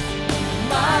Christ,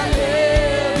 my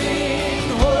living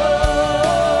hope.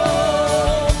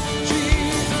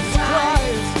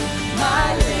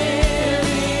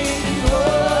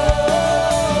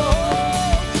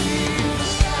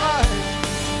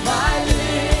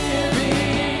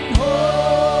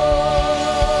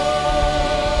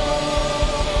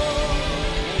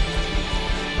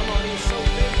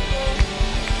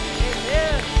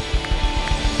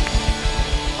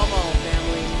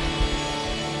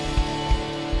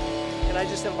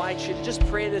 you to just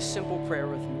pray this simple prayer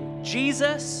with me.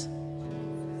 Jesus,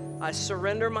 I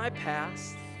surrender my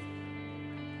past.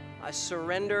 I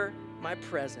surrender my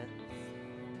present.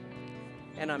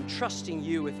 And I'm trusting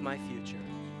you with my future.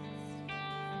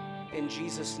 In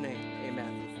Jesus' name,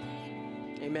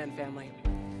 amen. Amen, family.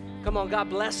 Come on, God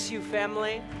bless you,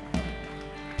 family.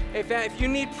 If you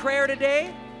need prayer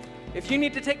today, if you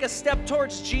need to take a step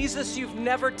towards Jesus you've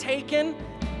never taken,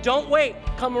 don't wait.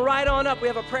 Come right on up. We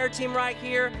have a prayer team right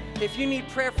here. If you need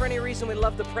prayer for any reason, we'd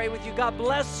love to pray with you. God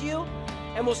bless you,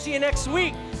 and we'll see you next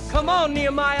week. Come on,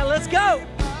 Nehemiah, let's go.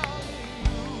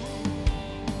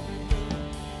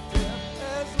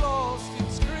 Has lost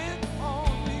its grip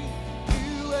on me.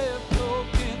 You have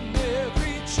broken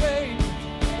every chain.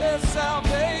 There's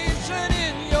salvation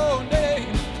in your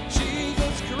name,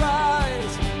 Jesus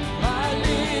Christ, my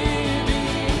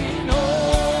living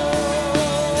hope.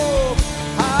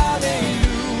 Hallelujah.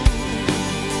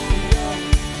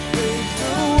 Praise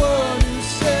the one who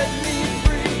set me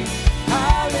free.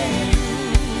 Hallelujah.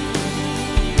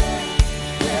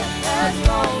 Death has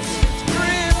lost its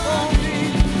grip on me.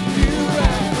 You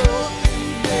have broken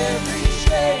every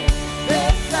chain.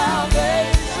 There's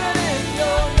salvation in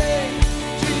your name,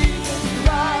 Jesus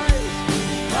Christ,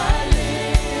 my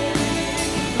living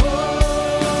hope.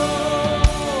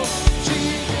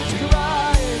 Jesus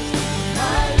Christ,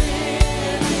 my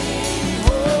living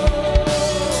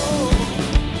hope.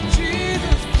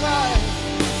 Jesus Christ,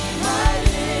 my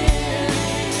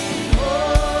living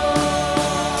hope.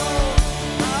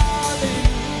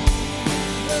 Hallelujah.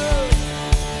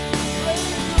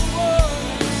 Praise the one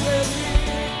who set me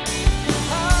free.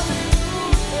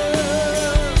 Hallelujah.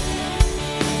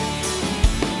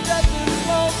 Death has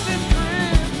lost its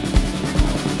grip.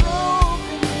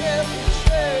 Broken every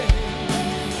chain.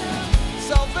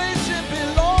 Salvation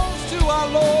belongs to our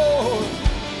Lord.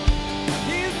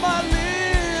 He's my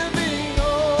living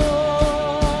hope.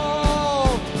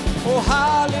 Oh,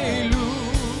 hallelujah.